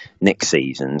drastically next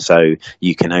season. So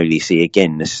you can only see,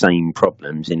 again, the same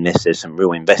problems unless there's some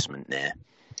real investment there.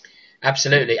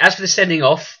 Absolutely. As for the sending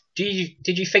off,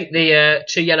 did you think the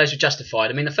 2 yellows were justified?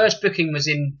 I mean, the first booking was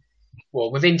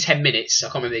within 10 minutes. I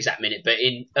can't remember the exact minute, but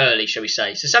in early, shall we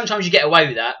say. So sometimes you get away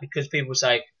with that because people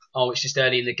say, oh, it's just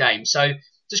early in the game. So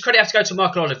does credit have to go to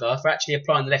Michael Oliver for actually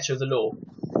applying the letter of the law?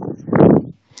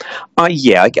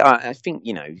 I think,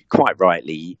 quite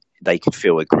rightly, they could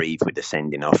feel aggrieved with the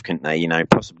sending off, couldn't they?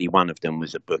 Possibly one of them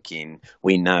was a booking.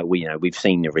 We've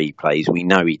seen the replays. We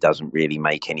know he doesn't really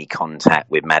make any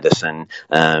contact with Maddison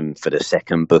for the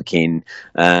second booking.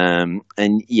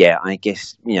 I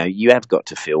guess, you have got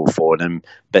to feel for them.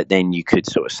 But then you could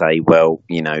sort of say, well,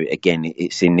 again,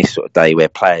 it's in this sort of day where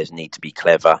players need to be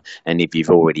clever. And if you've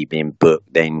already been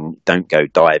booked, then don't go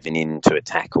diving into a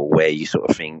tackle where you sort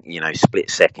of think,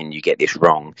 split second, you get this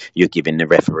wrong. You're giving the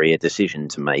referee a decision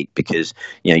to make because,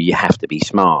 you have to be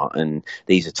smart. And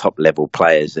these are top level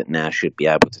players that now should be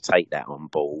able to take that on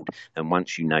board. And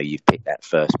once you've picked that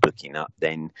first booking up,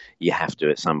 then you have to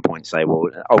at some point say, well,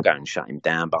 I'll go and shut him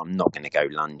down, but I'm not going to go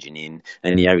lunging in.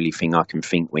 And the only thing I can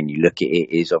think when you look at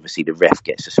it is obviously the ref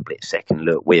gets a split second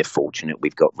look. We're fortunate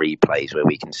we've got replays where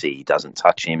we can see he doesn't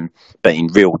touch him, but in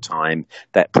real time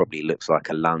that probably looks like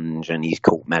a lunge and he's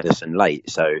caught Maddison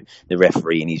late. So the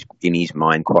referee in his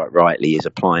mind quite rightly is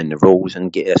applying the rules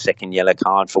and get a second yellow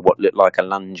card for what looked like a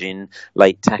lunging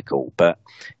late tackle. But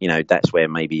that's where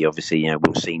maybe obviously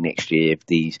we'll see next year if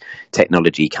these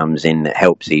technology comes in that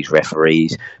helps these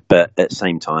referees. But at the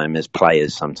same time, as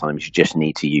players, sometimes you just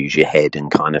need to use your head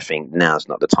and kind of think now's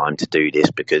not the time to do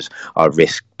this because I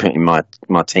risk putting my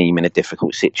team in a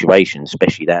difficult situation,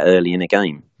 especially that early in a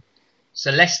game.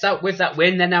 So Leicester, with that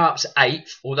win, they're now up to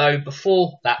 8th, although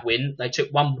before that win, they took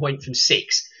 1 point from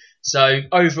 6. So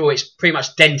overall, it's pretty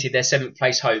much dented their 7th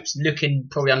place hopes, looking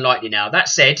probably unlikely now. That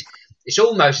said, it's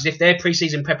almost as if their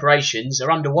pre-season preparations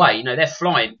are underway. They're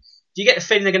flying. Do you get the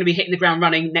feeling they're going to be hitting the ground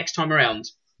running next time around?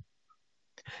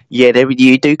 Yeah,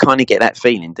 you do kind of get that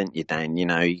feeling, don't you, Dan?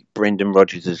 Brendan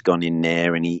Rodgers has gone in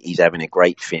there and he's having a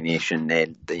great finish, and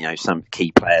some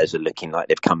key players are looking like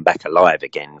they've come back alive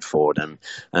again for them.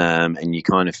 And you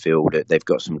kind of feel that they've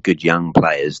got some good young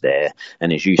players there.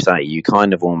 And as you say, you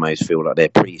kind of almost feel like their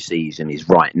pre-season is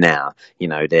right now.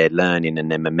 They're learning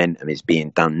and their momentum is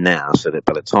being done now, so that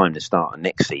by the time the start of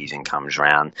next season comes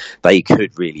round, they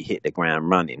could really hit the ground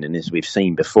running. And as we've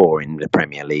seen before in the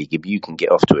Premier League, if you can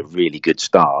get off to a really good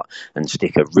start start and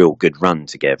stick a real good run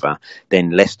together,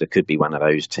 then Leicester could be one of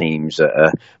those teams that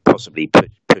are possibly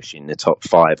pushing the top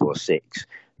 5 or 6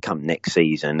 come next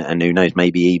season, and who knows,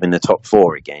 maybe even the top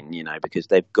 4 again, because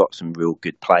they've got some real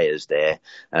good players there,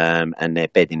 and they're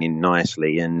bedding in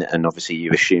nicely, and obviously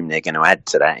you assume they're going to add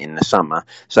to that in the summer,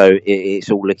 so it's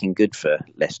all looking good for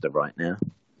Leicester right now.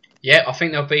 Yeah, I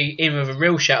think they'll be in with a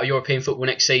real shout of European football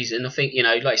next season. I think,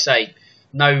 like I say,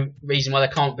 no reason why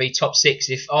they can't be top 6.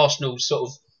 If Arsenal's sort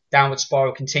of downward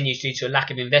spiral continues due to a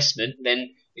lack of investment,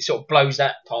 then it sort of blows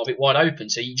that part of it wide open.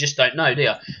 So you just don't know, do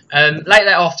you? Late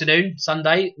that afternoon,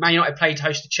 Sunday, Man United played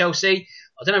host to Chelsea.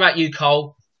 I don't know about you,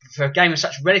 Cole. For a game of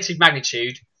such relative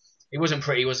magnitude, it wasn't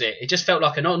pretty, was it? It just felt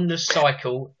like an endless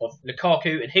cycle of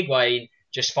Lukaku and Higuain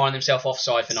just finding themselves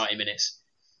offside for 90 minutes.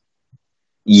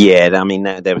 Yeah, I mean,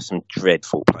 there was some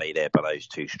dreadful play there by those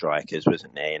two strikers,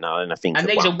 wasn't there? And I think, and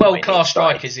these are world-class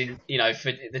strikers, for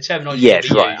the terminology. Yeah,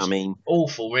 that's right. I mean,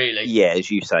 awful, really. Yeah,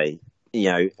 as you say.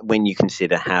 When you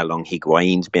consider how long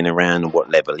Higuain's been around and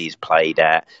what level he's played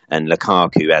at, and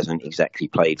Lukaku hasn't exactly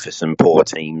played for some poor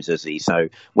teams, has he? So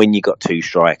when you got two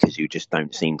strikers who just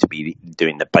don't seem to be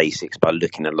doing the basics by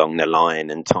looking along the line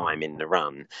and timing the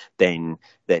run, then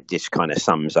that just kind of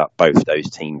sums up both those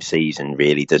teams' season,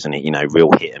 really, doesn't it?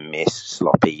 Real hit and miss,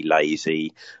 sloppy,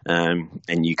 lazy, and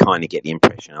you kind of get the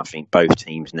impression, I think, both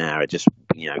teams now are just,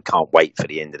 can't wait for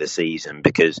the end of the season,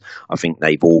 because I think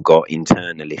they've all got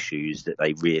internal issues that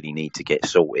they really need to get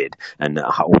sorted and that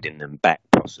are holding them back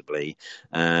possibly.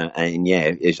 And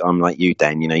yeah, I'm like you,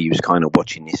 Dan, you was kind of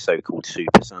watching this so-called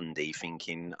Super Sunday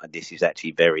thinking this is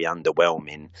actually very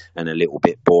underwhelming and a little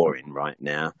bit boring right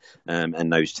now.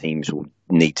 And those teams will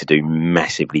need to do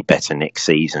massively better next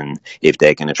season if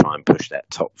they're going to try and push that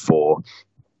top 4.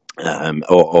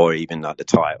 Or even like the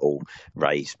title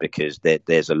race, because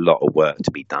there's a lot of work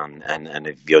to be done, and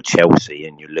if you're Chelsea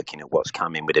and you're looking at what's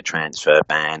coming with a transfer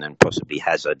ban and possibly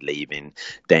Hazard leaving,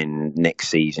 then next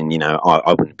season,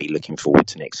 I wouldn't be looking forward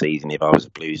to next season if I was a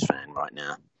Blues fan right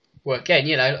now. Well, again,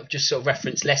 just sort of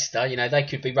reference Leicester, they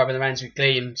could be rubbing their hands with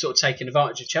glee and sort of taking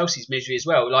advantage of Chelsea's misery as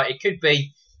well. Like, it could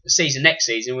be the season next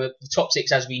season, where the top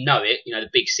 6 as we know it, the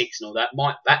big 6 and all that,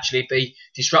 might actually be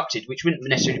disrupted, which wouldn't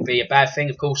necessarily be a bad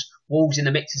thing. Of course, Wolves in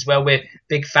the mix as well. We're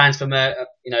big fans from a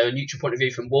neutral point of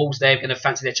view from Wolves. They're going to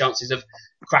fancy their chances of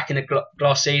cracking the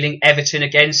glass ceiling. Everton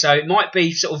again, so it might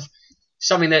be sort of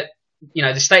something that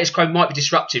the status quo might be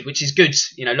disrupted, which is good,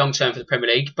 long term for the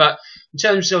Premier League. But in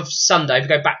terms of Sunday, if we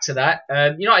go back to that,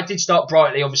 United did start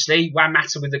brightly. Obviously, Juan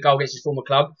Mata with the goal against his former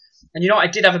club. And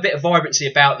United did have a bit of vibrancy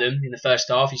about them in the first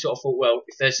half. You sort of thought, well,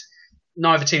 if there's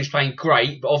neither team's playing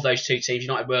great, but of those two teams,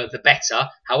 United were the better.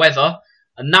 However,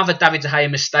 another David De Gea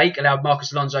mistake allowed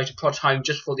Marcos Alonso to prod home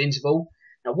just before the interval.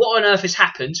 Now, what on earth has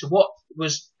happened to what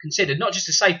was considered not just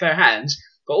a safe pair of hands,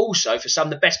 but also for some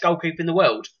of the best goalkeeper in the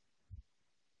world?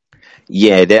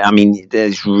 Yeah,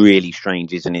 there's really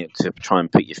strange, isn't it, to try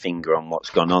and put your finger on what's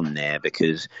gone on there,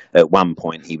 because at one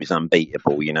point he was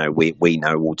unbeatable. We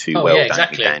know all too well, yeah,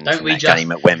 exactly. Don't we, Dan, from that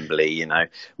game at Wembley.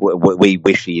 We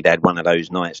wish he'd had one of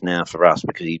those nights now for us,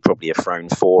 because he'd probably have thrown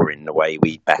 4 in the way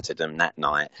we battered them that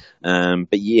night.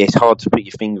 But yeah, it's hard to put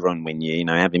your finger on when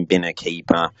having been a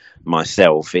keeper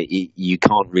myself, you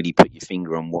can't really put your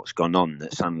finger on what's gone on,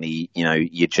 that suddenly,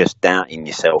 you're just doubting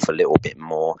yourself a little bit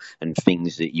more, and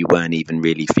things that you weren't even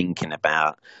really thinking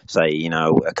about, say,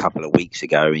 a couple of weeks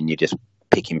ago, and you're just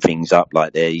picking things up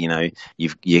like they're,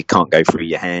 you can't go through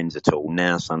your hands at all.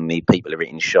 Now suddenly people are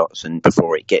hitting shots, and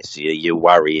before it gets to you, you're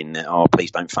worrying that, oh,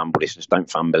 please don't fumble this, just don't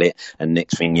fumble it. And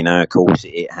next thing you know, of course,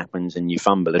 it happens and you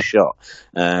fumble a shot.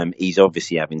 He's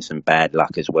obviously having some bad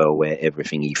luck as well, where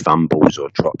everything he fumbles or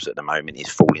drops at the moment is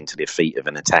falling to the feet of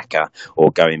an attacker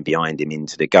or going behind him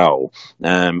into the goal.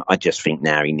 I just think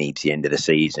now he needs the end of the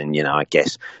season. I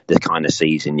guess the kind of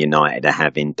season United are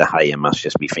having, De Gea must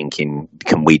just be thinking,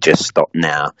 can we just stop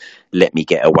now, let me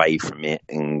get away from it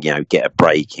and get a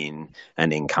break in,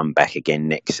 and then come back again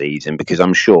next season? Because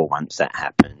I'm sure once that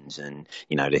happens and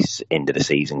this end of the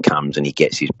season comes and he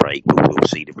gets his break, we'll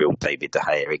see the real David De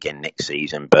Gea again next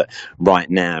season. But right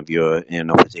now, if you're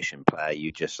an opposition player,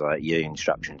 you just your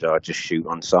instructions are just shoot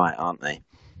on sight, aren't they?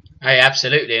 Hey,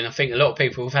 absolutely. And I think a lot of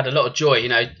people have had a lot of joy.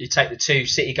 You take the 2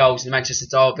 City goals in the Manchester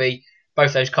derby,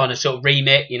 both those kind of sort of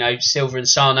remit, Silva and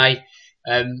Sane,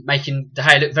 making De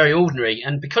Gea look very ordinary.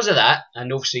 And because of that,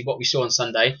 and obviously what we saw on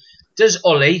Sunday, does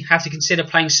Ollie have to consider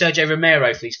playing Sergio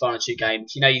Romero for these final 2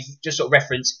 games? You've just sort of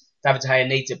referenced David De Gea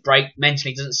needs a break.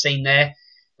 Mentally doesn't seem there.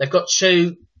 They've got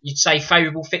 2, you'd say,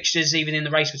 favourable fixtures, even in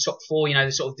the race for top 4.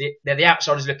 They're the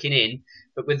outsiders looking in,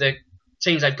 but with the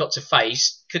teams they've got to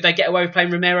face, could they get away with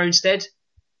playing Romero instead?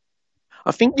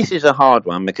 I think this is a hard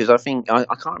one because I think I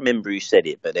can't remember who said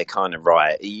it, but they're kind of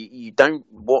right. You don't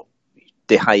what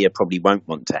De Gea probably won't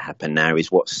want to happen now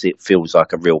is what feels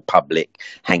like a real public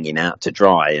hanging out to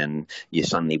dry, and you're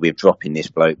suddenly we're dropping this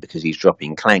bloke because he's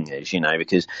dropping clangers,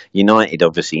 because United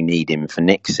obviously need him for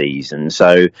next season.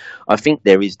 So I think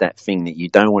there is that thing that you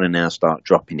don't want to now start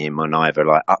dropping him on either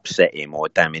like upset him or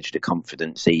damage the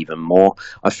confidence even more.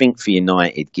 I think for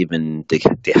United, given De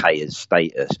Gea's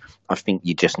status, I think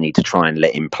you just need to try and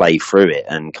let him play through it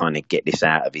and kind of get this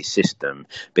out of his system,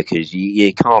 because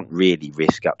you can't really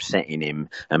risk upsetting him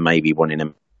and maybe wanting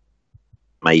to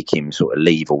make him sort of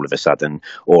leave all of a sudden,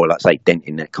 or let's say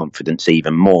denting that confidence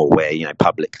even more, where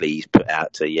publicly he's put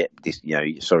out to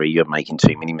sorry, you're making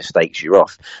too many mistakes, you're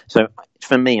off. So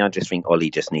for me, I just think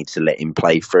Ollie just needs to let him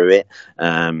play through it,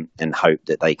 and hope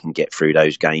that they can get through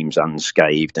those games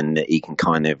unscathed, and that he can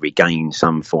kind of regain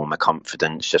some form of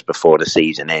confidence just before the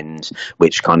season ends,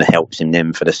 which kind of helps him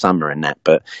then for the summer and that.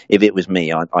 But if it was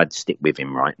me, I'd stick with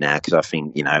him right now, because I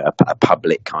think a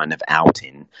public kind of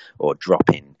outing or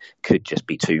dropping could just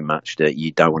be too much, that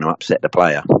you don't want to upset the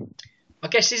player. I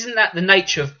guess isn't that the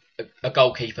nature of a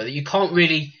goalkeeper, that you can't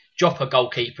really drop a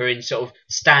goalkeeper in sort of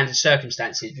standard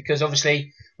circumstances, because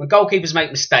obviously when goalkeepers make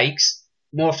mistakes,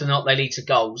 more often than not they lead to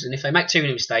goals, and if they make too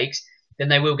many mistakes, then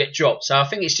they will get dropped. So I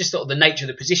think it's just sort of the nature of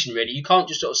the position, really. You can't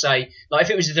just sort of say, like if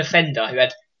it was a defender who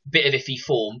had a bit of iffy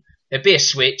form, there'd be a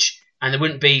switch and there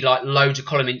wouldn't be like loads of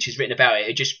column inches written about it.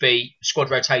 It'd just be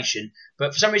squad rotation.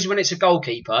 But for some reason when it's a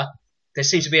goalkeeper, there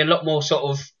seems to be a lot more sort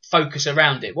of focus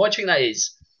around it. Why do you think that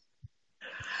is?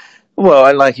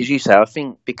 Well, as you say, I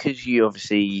think because you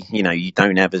obviously, you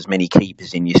don't have as many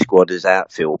keepers in your squad as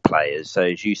outfield players. So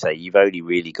as you say, you've only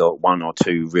really got one or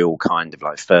two real kind of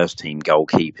like first team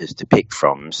goalkeepers to pick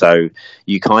from. So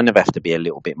you kind of have to be a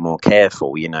little bit more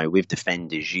careful. With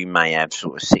defenders, you may have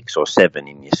sort of 6 or 7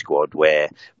 in your squad, where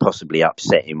possibly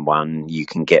upsetting one you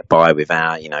can get by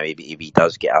without, if he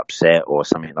does get upset or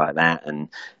something like that and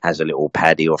has a little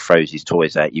paddy or throws his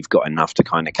toys out, you've got enough to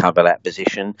kind of cover that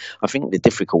position. I think the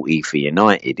difficulty for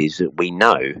United is that we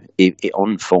know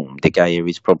on form De Gea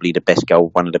is probably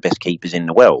one of the best keepers in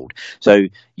the world. So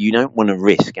you don't want to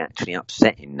risk actually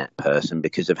upsetting that person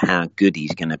because of how good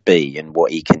he's going to be and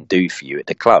what he can do for you at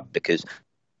the club, because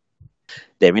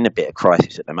they're in a bit of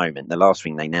crisis at the moment. The last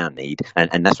thing they now need,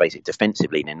 and let's face it,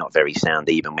 defensively, they're not very sound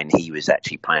even when he was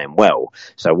actually playing well.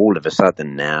 So all of a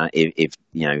sudden now, if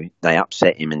they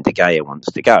upset him and De Gea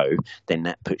wants to go, then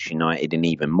that puts United in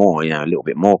even more, a little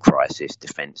bit more crisis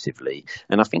defensively.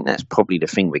 And I think that's probably the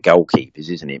thing with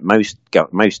goalkeepers, isn't it?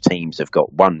 Most teams have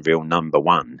got one real number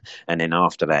one, and then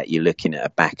after that, you're looking at a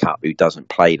backup who doesn't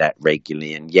play that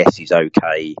regularly. And yes, he's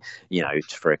okay,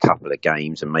 for a couple of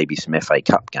games and maybe some FA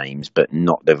Cup games, but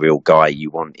not the real guy you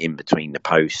want in between the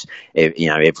posts,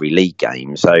 every league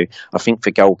game. So I think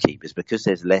for goalkeepers,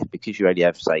 because you only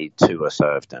have, say, 2 or so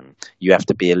of them, you have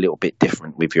to be a little bit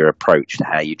different with your approach to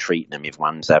how you treat them if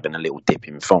one's having a little dip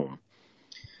in form.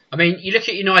 I mean, you look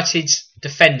at United's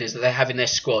defenders that they have in their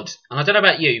squad, and I don't know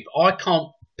about you, but I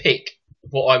can't pick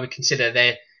what I would consider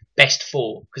their best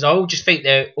 4, because I all just think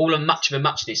they're all much of a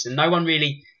muchness, and no one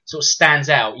really sort of stands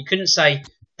out. You couldn't say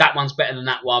that one's better than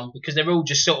that one, because they're all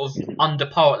just sort of under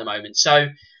par at the moment. So,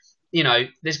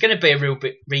 there's going to be a real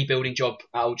bit rebuilding job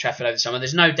at Old Trafford over the summer.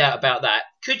 There's no doubt about that.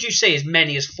 Could you see as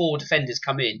many as 4 defenders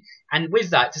come in? And with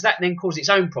that, does that then cause its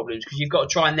own problems? Because you've got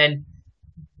to try and then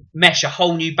mesh a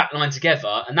whole new backline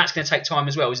together, and that's going to take time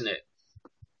as well, isn't it?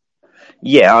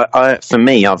 Yeah, for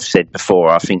me, I've said before,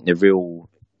 I think the real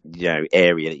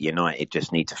area that United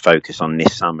just need to focus on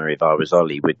this summer, if I was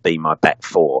Ollie, would be my back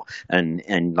 4,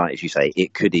 and like as you say,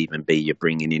 it could even be you're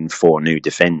bringing in 4 new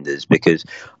defenders, because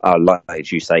like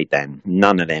as you say, Dan,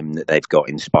 none of them that they've got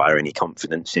inspire any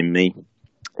confidence in me.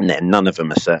 And then none of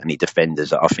them are certainly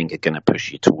defenders that I think are going to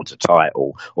push you towards a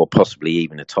title or possibly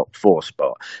even a top 4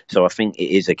 spot. So I think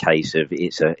it is a case of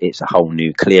it's a whole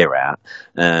new clear out,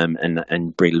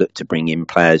 and look to bring in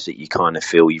players that you kind of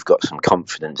feel you've got some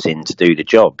confidence in to do the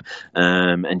job,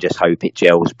 and just hope it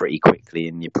gels pretty quickly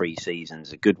and your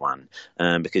pre-season's a good one.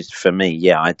 Because for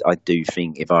me, I do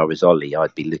think if I was Ollie,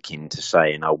 I'd be looking to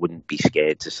say, and I wouldn't be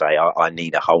scared to say, I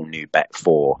need a whole new back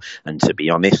 4. And to be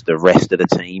honest, the rest of the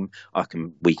team, I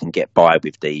can we can get by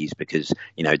with these because,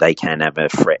 you know, they can have a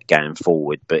threat going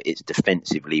forward, but it's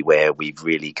defensively where we've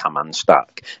really come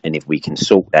unstuck. And if we can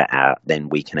sort that out, then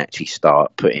we can actually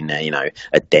start putting a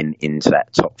dent into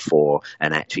that top four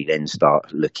and actually then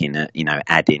start looking at,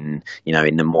 adding,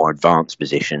 in the more advanced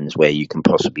positions where you can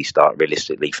possibly start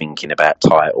realistically thinking about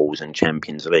titles and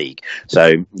Champions League.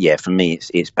 So, yeah, for me,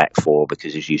 it's back four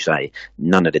because, as you say,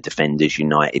 none of the defenders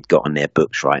United got on their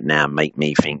books right now make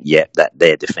me think, that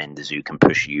they're defenders who can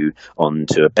push you on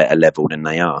to a better level than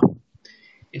they are.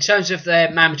 In terms of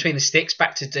their man between the sticks,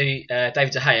 back to David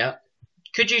De Gea,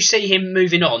 could you see him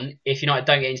moving on if United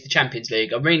don't get into the Champions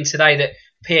League? I'm reading today that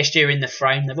PSG are in the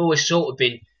frame. They've always sort of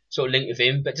been linked with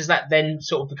him, but does that then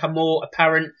sort of become more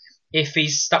apparent if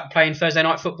he's stuck playing Thursday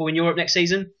night football in Europe next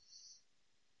season?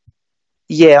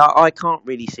 Yeah, I can't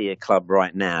really see a club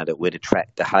right now that would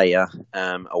attract De Gea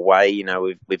away,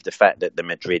 with the fact that the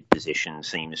Madrid position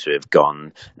seems to have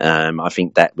gone. I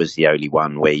think that was the only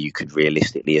one where you could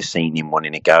realistically have seen him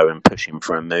wanting to go and push him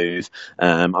for a move.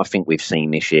 I think we've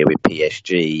seen this year with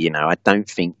PSG, I don't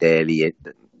think they're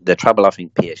the trouble I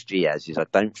think PSG has is I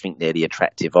don't think they're the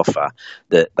attractive offer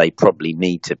that they probably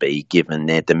need to be given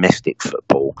their domestic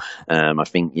football. I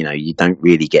think, you don't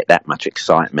really get that much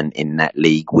excitement in that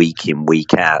league week in,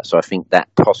 week out. So I think that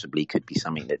possibly could be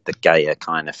something that De Gea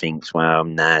kind of thinks, well,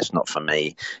 nah, it's not for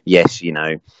me. Yes,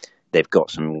 they've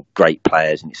got some great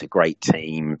players and it's a great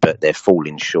team, but they're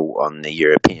falling short on the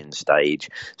European stage.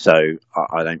 So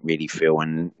I don't really feel,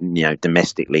 and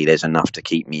domestically there's enough to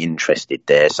keep me interested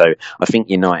there. So I think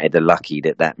United are lucky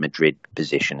that Madrid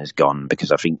position has gone,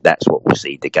 because I think that's what will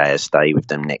see De Gea stay with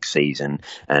them next season.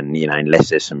 And unless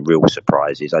there's some real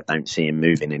surprises, I don't see him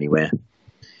moving anywhere.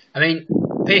 I mean,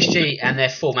 PSG and their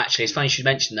form, actually, it's funny you should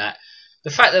mention that. The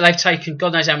fact that they've taken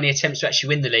God knows how many attempts to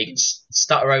actually win the league and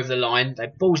stutter over the line, they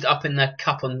ballsed it up in the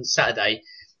cup on Saturday.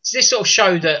 Does this sort of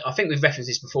show that, I think we've referenced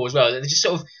this before as well, that they're just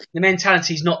sort of, the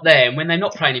mentality's not there, and when they're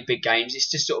not playing in big games, it's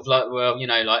just sort of like, well,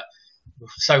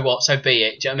 so what, so be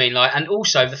it. Do you know what I mean? And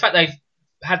also, the fact they've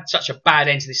had such a bad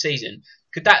end to the season,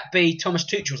 could that be Thomas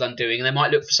Tuchel's undoing, and they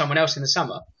might look for someone else in the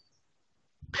summer?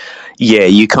 Yeah,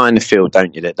 you kind of feel,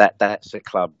 don't you, that's a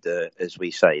club that, as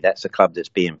we say, that's a club that's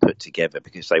being put together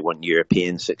because they want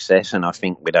European success. And I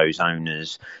think with those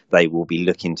owners, they will be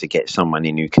looking to get someone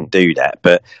in who can do that.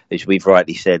 But as we've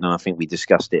rightly said, and I think we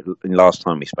discussed it last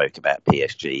time we spoke about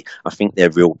PSG, I think their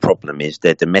real problem is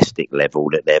their domestic level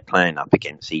that they're playing up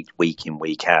against each week in,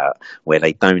 week out, where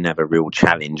they don't have a real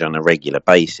challenge on a regular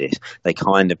basis. They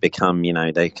kind of become,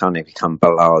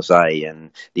 blasé,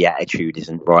 and the attitude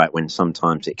isn't right when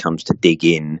sometimes it comes to dig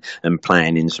in and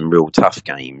playing in some real tough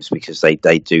games, because they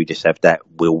do just have that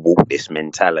will walk this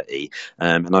mentality.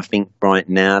 And I think right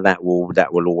now that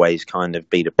will always kind of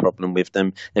be the problem with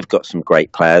them. They've got some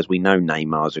great players. We know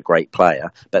Neymar's a great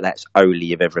player, but that's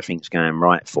only if everything's going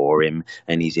right for him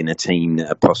and he's in a team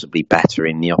that are possibly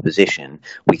battering the opposition.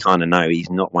 We kind of know he's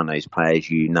not one of those players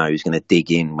who's going to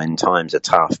dig in when times are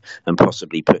tough and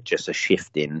possibly put just a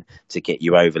shift in to get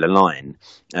you over the line.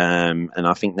 And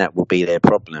I think that will be their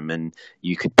problem. And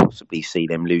you could possibly see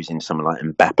them losing someone like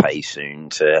Mbappe soon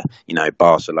to,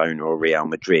 Barcelona or Real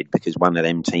Madrid, because one of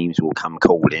them teams will come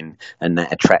calling, and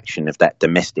that attraction of that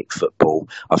domestic football,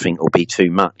 I think, will be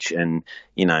too much. And,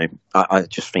 I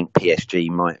just think PSG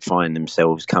might find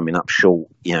themselves coming up short,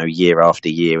 year after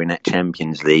year in that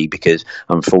Champions League, because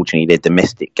unfortunately their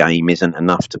domestic game isn't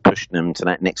enough to push them to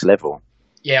that next level.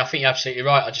 Yeah, I think you're absolutely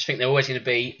right. I just think they're always going to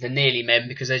be the nearly men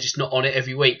because they're just not on it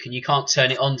every week, and you can't turn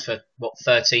it on for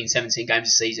 13, 17 games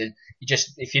a season.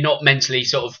 If you're not mentally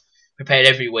sort of prepared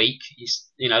every week,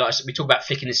 like we talk about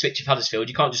flicking the switch of Huddersfield,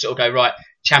 you can't just sort of go, right,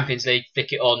 Champions League,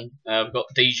 flick it on. We've got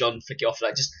Dijon, flick it off.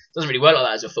 Like, it just doesn't really work like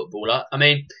that as a footballer. I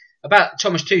mean, about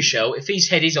Thomas Tuchel, if his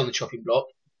head is on the chopping block,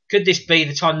 could this be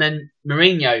the time then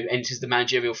Mourinho enters the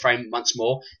managerial frame once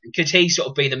more? And could he sort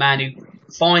of be the man who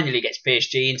finally gets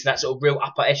PSG into that sort of real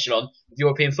upper echelon of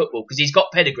European football? Because he's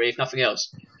got pedigree, if nothing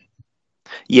else.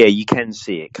 Yeah, you can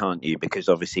see it, can't you? Because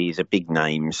obviously he's a big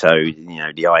name, so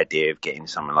the idea of getting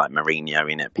someone like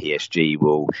Mourinho in at PSG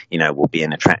will be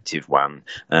an attractive one.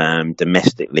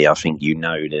 Domestically, I think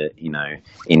that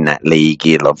in that league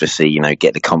he'll obviously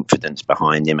get the confidence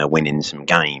behind him of winning some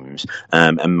games,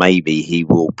 and maybe he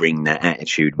will bring that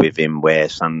attitude with him where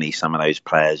suddenly some of those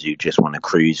players who just want to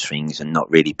cruise things and not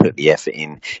really put the effort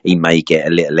in, he may get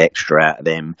a little extra out of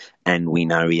them. And we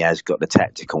know he has got the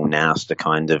tactical nous to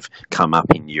kind of come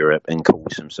up in Europe and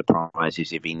cause some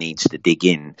surprises if he needs to dig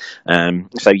in.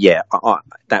 So yeah,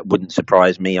 that wouldn't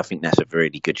surprise me. I think that's a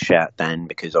really good shout, Dan,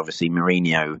 because obviously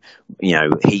Mourinho,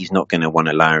 he's not going to want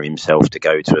to lower himself to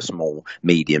go to a small,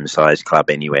 medium-sized club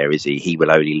anywhere, is he? He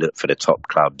will only look for the top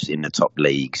clubs in the top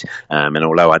leagues. And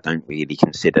although I don't really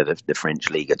consider the French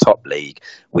league a top league,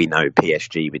 we know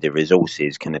PSG with the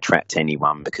resources can attract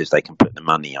anyone because they can put the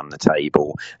money on the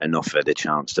table and offer the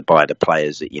chance to buy the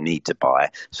players that you need to buy.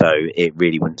 So it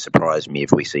really wouldn't surprise me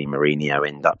if we see Mourinho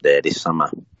end up there this summer.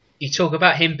 You talk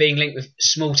about him being linked with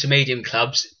small to medium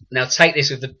clubs. Now take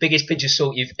this with the biggest pinch of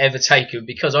salt you've ever taken,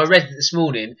 because I read this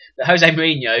morning that Jose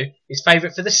Mourinho is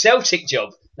favourite for the Celtic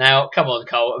job. Now, come on,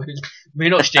 Cole. I mean,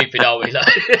 we're not stupid, are we?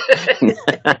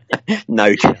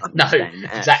 No chance. No, Dan.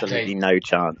 exactly. Absolutely no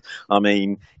chance. I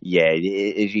mean, yeah,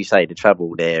 as you say, the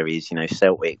trouble there is,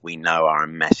 Celtic, we know, are a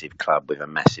massive club with a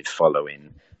massive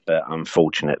following. But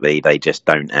unfortunately, they just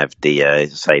don't have the,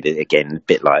 again, a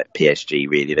bit like PSG,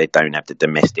 really. They don't have the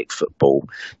domestic football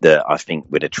that I think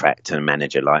would attract a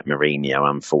manager like Mourinho,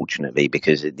 unfortunately,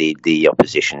 because the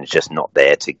opposition is just not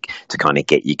there to kind of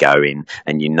get you going.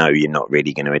 And you're not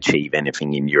really going to achieve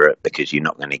anything in Europe because you're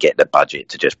not going to get the budget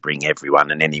to just bring everyone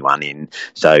and anyone in.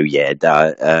 So, yeah,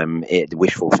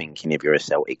 wishful thinking if you're a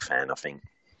Celtic fan, I think.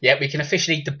 Yeah, we can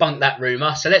officially debunk that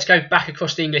rumour. So let's go back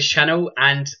across the English Channel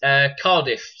and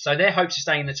Cardiff. So their hopes of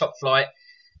staying in the top flight.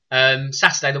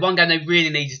 Saturday, the one game they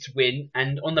really needed to win,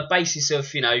 and on the basis of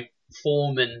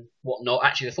form and whatnot.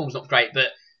 Actually, the form's not great, but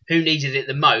who needed it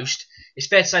the most? It's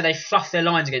fair to say they fluffed their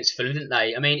lines against Fulham, didn't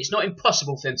they? I mean, it's not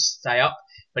impossible for them to stay up,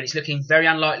 but it's looking very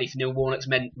unlikely for Neil Warnock's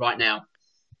men right now.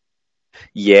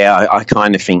 Yeah, I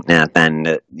kind of think now, Dan,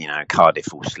 that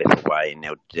Cardiff will slip away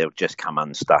and they'll just come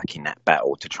unstuck in that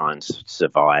battle to try and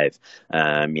survive.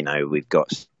 We've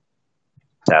got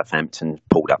Southampton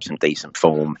pulled up some decent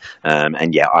form,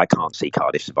 and yeah, I can't see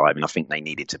Cardiff surviving. I think they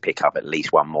needed to pick up at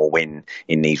least one more win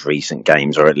in these recent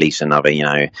games, or at least another,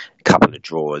 couple of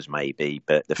draws maybe.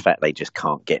 But the fact they just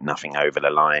can't get nothing over the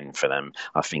line for them,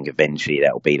 I think eventually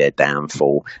that will be their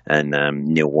downfall. And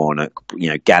Neil Warnock,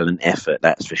 gallant effort,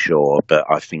 that's for sure, but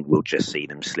I think we'll just see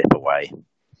them slip away.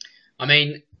 I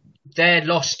mean, their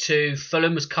loss to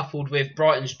Fulham was coupled with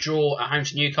Brighton's draw at home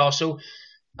to Newcastle.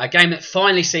 A game that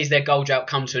finally sees their goal drought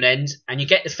come to an end, and you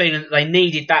get the feeling that they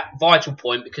needed that vital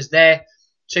point because their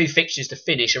two fixtures to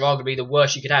finish are arguably the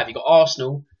worst you could have. You've got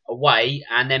Arsenal away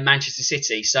and then Manchester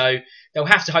City, so they'll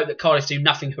have to hope that Cardiff do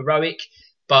nothing heroic,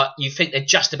 but you think they're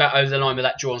just about over the line with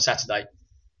that draw on Saturday.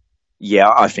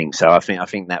 Yeah, I think so. I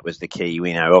think that was the key.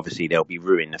 Obviously they'll be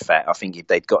ruining the fact. I think if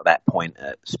they'd got that point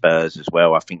at Spurs as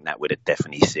well, I think that would have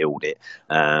definitely sealed it.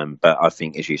 But I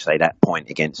think, as you say, that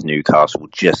point against Newcastle will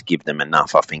just give them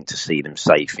enough, I think, to see them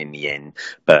safe in the end.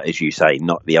 But as you say,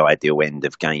 not the ideal end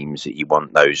of games that you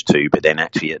want those two. But then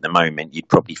actually at the moment, you'd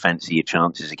probably fancy your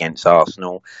chances against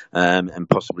Arsenal and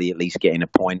possibly at least getting a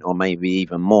point or maybe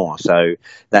even more. So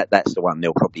that's the one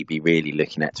they'll probably be really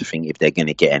looking at to think if they're going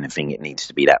to get anything, it needs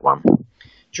to be that one.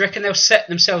 Do you reckon they'll set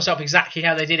themselves up exactly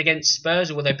how they did against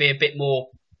Spurs, or will they be a bit more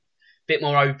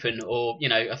open? Or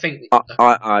I think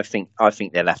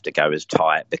they'll have to go as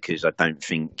tight because I don't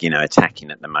think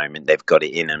attacking at the moment they've got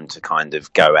it in them to kind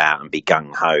of go out and be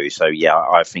gung ho. So yeah,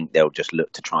 I think they'll just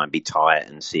look to try and be tight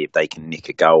and see if they can nick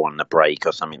a goal on the break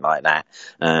or something like that.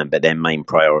 But their main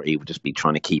priority will just be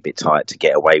trying to keep it tight to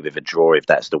get away with a draw if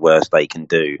that's the worst they can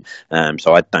do.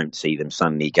 So I don't see them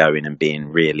suddenly going and being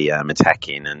really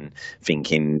attacking and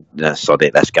thinking sod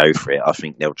it, let's go for it. I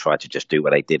think they'll try to just do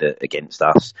what they did against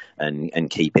us and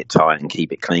keep it tight and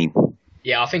keep it clean.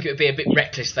 Yeah, I think it would be a bit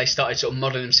reckless if they started sort of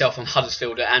modelling themselves on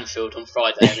Huddersfield at Anfield on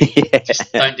Friday. I mean,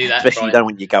 just don't do that. Especially you don't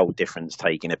want your goal difference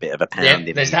taking a bit of a pounding.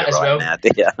 Yeah, there's that as well. Now, do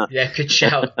you? Yeah, good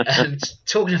shout.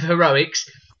 Talking of heroics,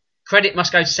 credit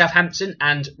must go to Southampton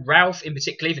and Ralph in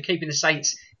particular for keeping the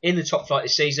Saints in the top flight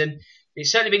this season.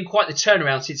 It's certainly been quite the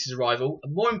turnaround since his arrival.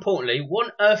 And more importantly, what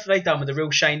on earth have they done with the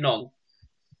real Shane Long?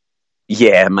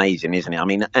 Yeah, amazing, isn't it? I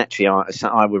mean, actually,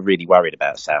 I was really worried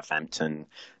about Southampton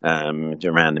around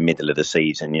the middle of the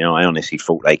season. I honestly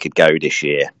thought they could go this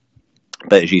year.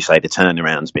 But as you say, the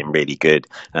turnaround's been really good.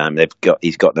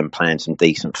 He's got them playing some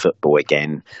decent football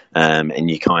again, and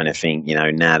you kind of think,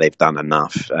 now they've done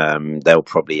enough. They'll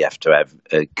probably have to have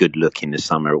a good look in the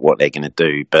summer at what they're going to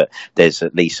do. But there's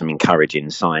at least some encouraging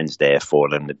signs there for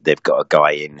them. They've got a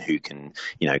guy in who can,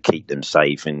 keep them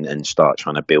safe and start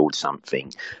trying to build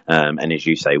something. And as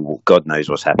you say, well, God knows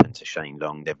what's happened to Shane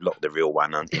Long. They've locked the real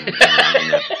one in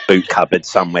a boot cupboard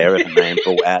somewhere, haven't they, and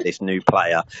brought out this new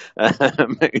player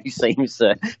who seems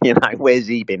knows? Where's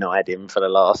he been hiding for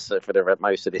the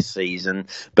most of this season?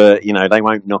 But they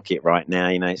won't knock it right now.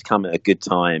 It's come at a good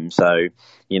time, so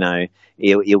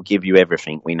he'll give you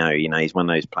everything. We know. He's one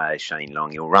of those players, Shane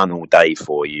Long. He'll run all day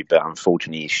for you, but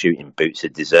unfortunately, his shooting boots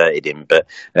have deserted him. But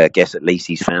I guess at least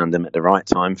he's found them at the right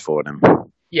time for them.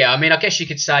 Yeah, I guess you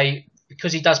could say,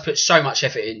 because he does put so much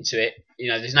effort into it,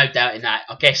 there's no doubt in that.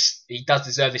 I guess he does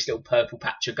deserve this little purple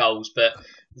patch of goals. But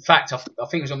in fact, I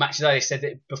think it was on Match Today, they said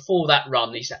that before that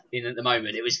run he's in at the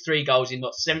moment, it was 3 goals in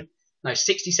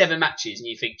 67 matches, and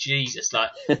you think, Jesus,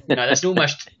 that's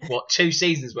almost 2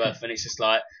 seasons worth, and it's just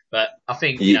but I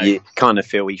think you kind of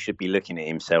feel he should be looking at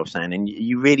himself saying, and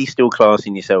you really still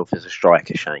classing yourself as a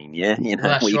striker, Shane? Yeah, well,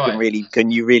 that's right.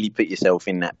 Can you really put yourself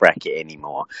in that bracket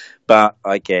anymore? But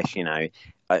I guess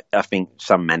I think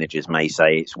some managers may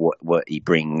say it's what he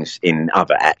brings in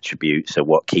other attributes or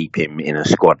what keep him in a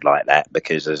squad like that.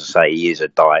 Because, as I say, he is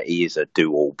a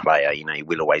do-all player. He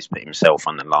will always put himself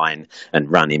on the line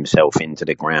and run himself into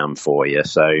the ground for you.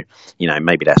 So,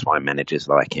 maybe that's why managers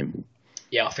like him.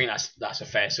 Yeah, I think that's a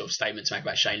fair sort of statement to make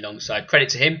about Shane Long. So credit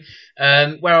to him.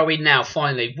 Where are we now?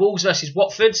 Finally, Wolves versus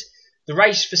Watford. The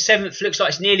race for 7th looks like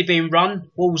it's nearly being run.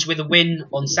 Wolves with a win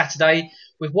on Saturday,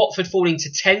 with Watford falling to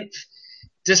 10th.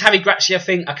 Does Javi Gracia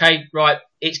think, okay, right,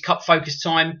 it's cup focus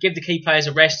time, give the key players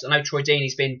a rest? I know Troy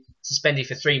Deeney's been suspended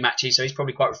for 3 matches, so he's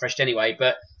probably quite refreshed anyway,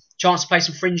 but chance to play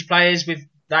some fringe players with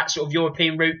that sort of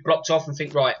European route blocked off and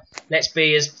think, right, let's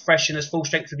be as fresh and as full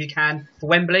strength as we can for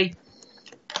Wembley?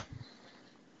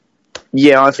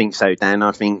 Yeah, I think so, Dan.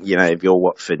 I think, if you're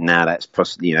Watford now, that's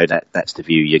possibly, that's the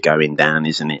view you're going down,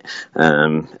 isn't it?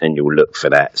 And you'll look for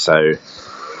that. So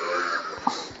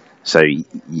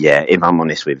yeah, if I'm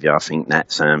honest with you, I think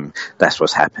that's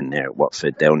what's happened there at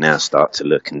Watford. They'll now start to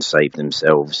look and save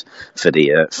themselves for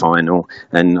the final,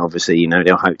 and obviously,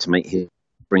 they'll hope to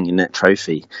bringing that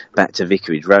trophy back to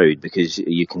Vicarage Road, because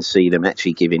you can see them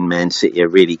actually giving Man City a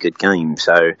really good game.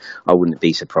 So I wouldn't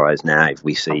be surprised now if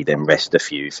we see them rest a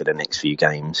few for the next few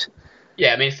games.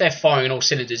 Yeah, if they're firing on all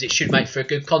cylinders, it should make for a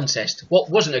good contest. What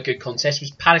wasn't a good contest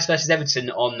was Palace versus Everton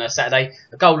on Saturday,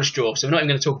 a goalless draw. So we're not even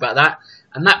going to talk about that.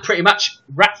 And that pretty much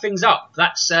wrapped things up.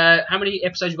 That's how many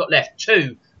episodes we've got left?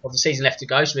 2 of the season left to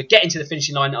go. So we're getting to the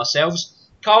finishing line ourselves.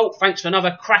 Carl, thanks for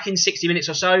another cracking 60 minutes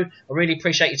or so. I really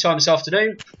appreciate your time this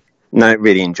afternoon. No,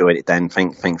 really enjoyed it, Dan.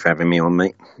 Thanks for having me on,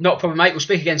 mate. Not a problem, mate. We'll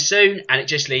speak again soon. And it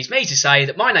just leaves me to say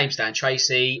that my name's Dan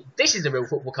Tracy. This is the Real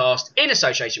Football Cast in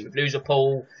association with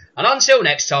Loserpool. And until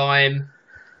next time,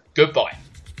 goodbye.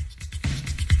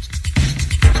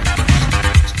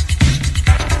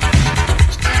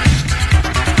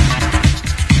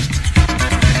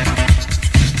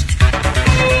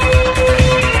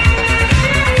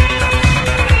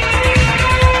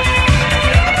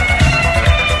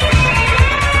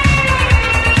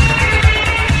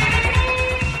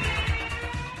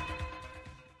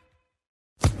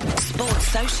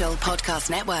 Podcast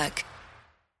Network.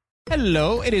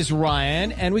 Hello, it is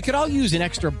Ryan, and we could all use an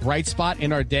extra bright spot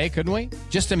in our day, couldn't we?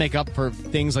 Just to make up for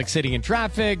things like sitting in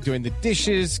traffic, doing the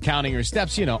dishes, counting your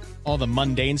steps, all the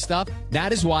mundane stuff.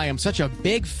 That is why I'm such a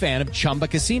big fan of Chumba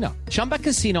Casino. Chumba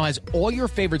Casino has all your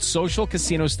favorite social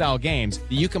casino-style games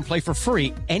that you can play for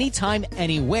free anytime,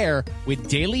 anywhere with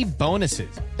daily bonuses.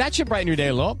 That should brighten your day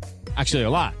a little. Actually, a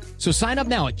lot. So sign up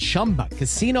now at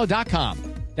ChumbaCasino.com.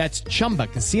 That's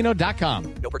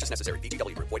ChumbaCasino.com. No purchase necessary.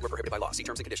 VGW Group. Void where prohibited by law. See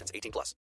terms and conditions. 18+.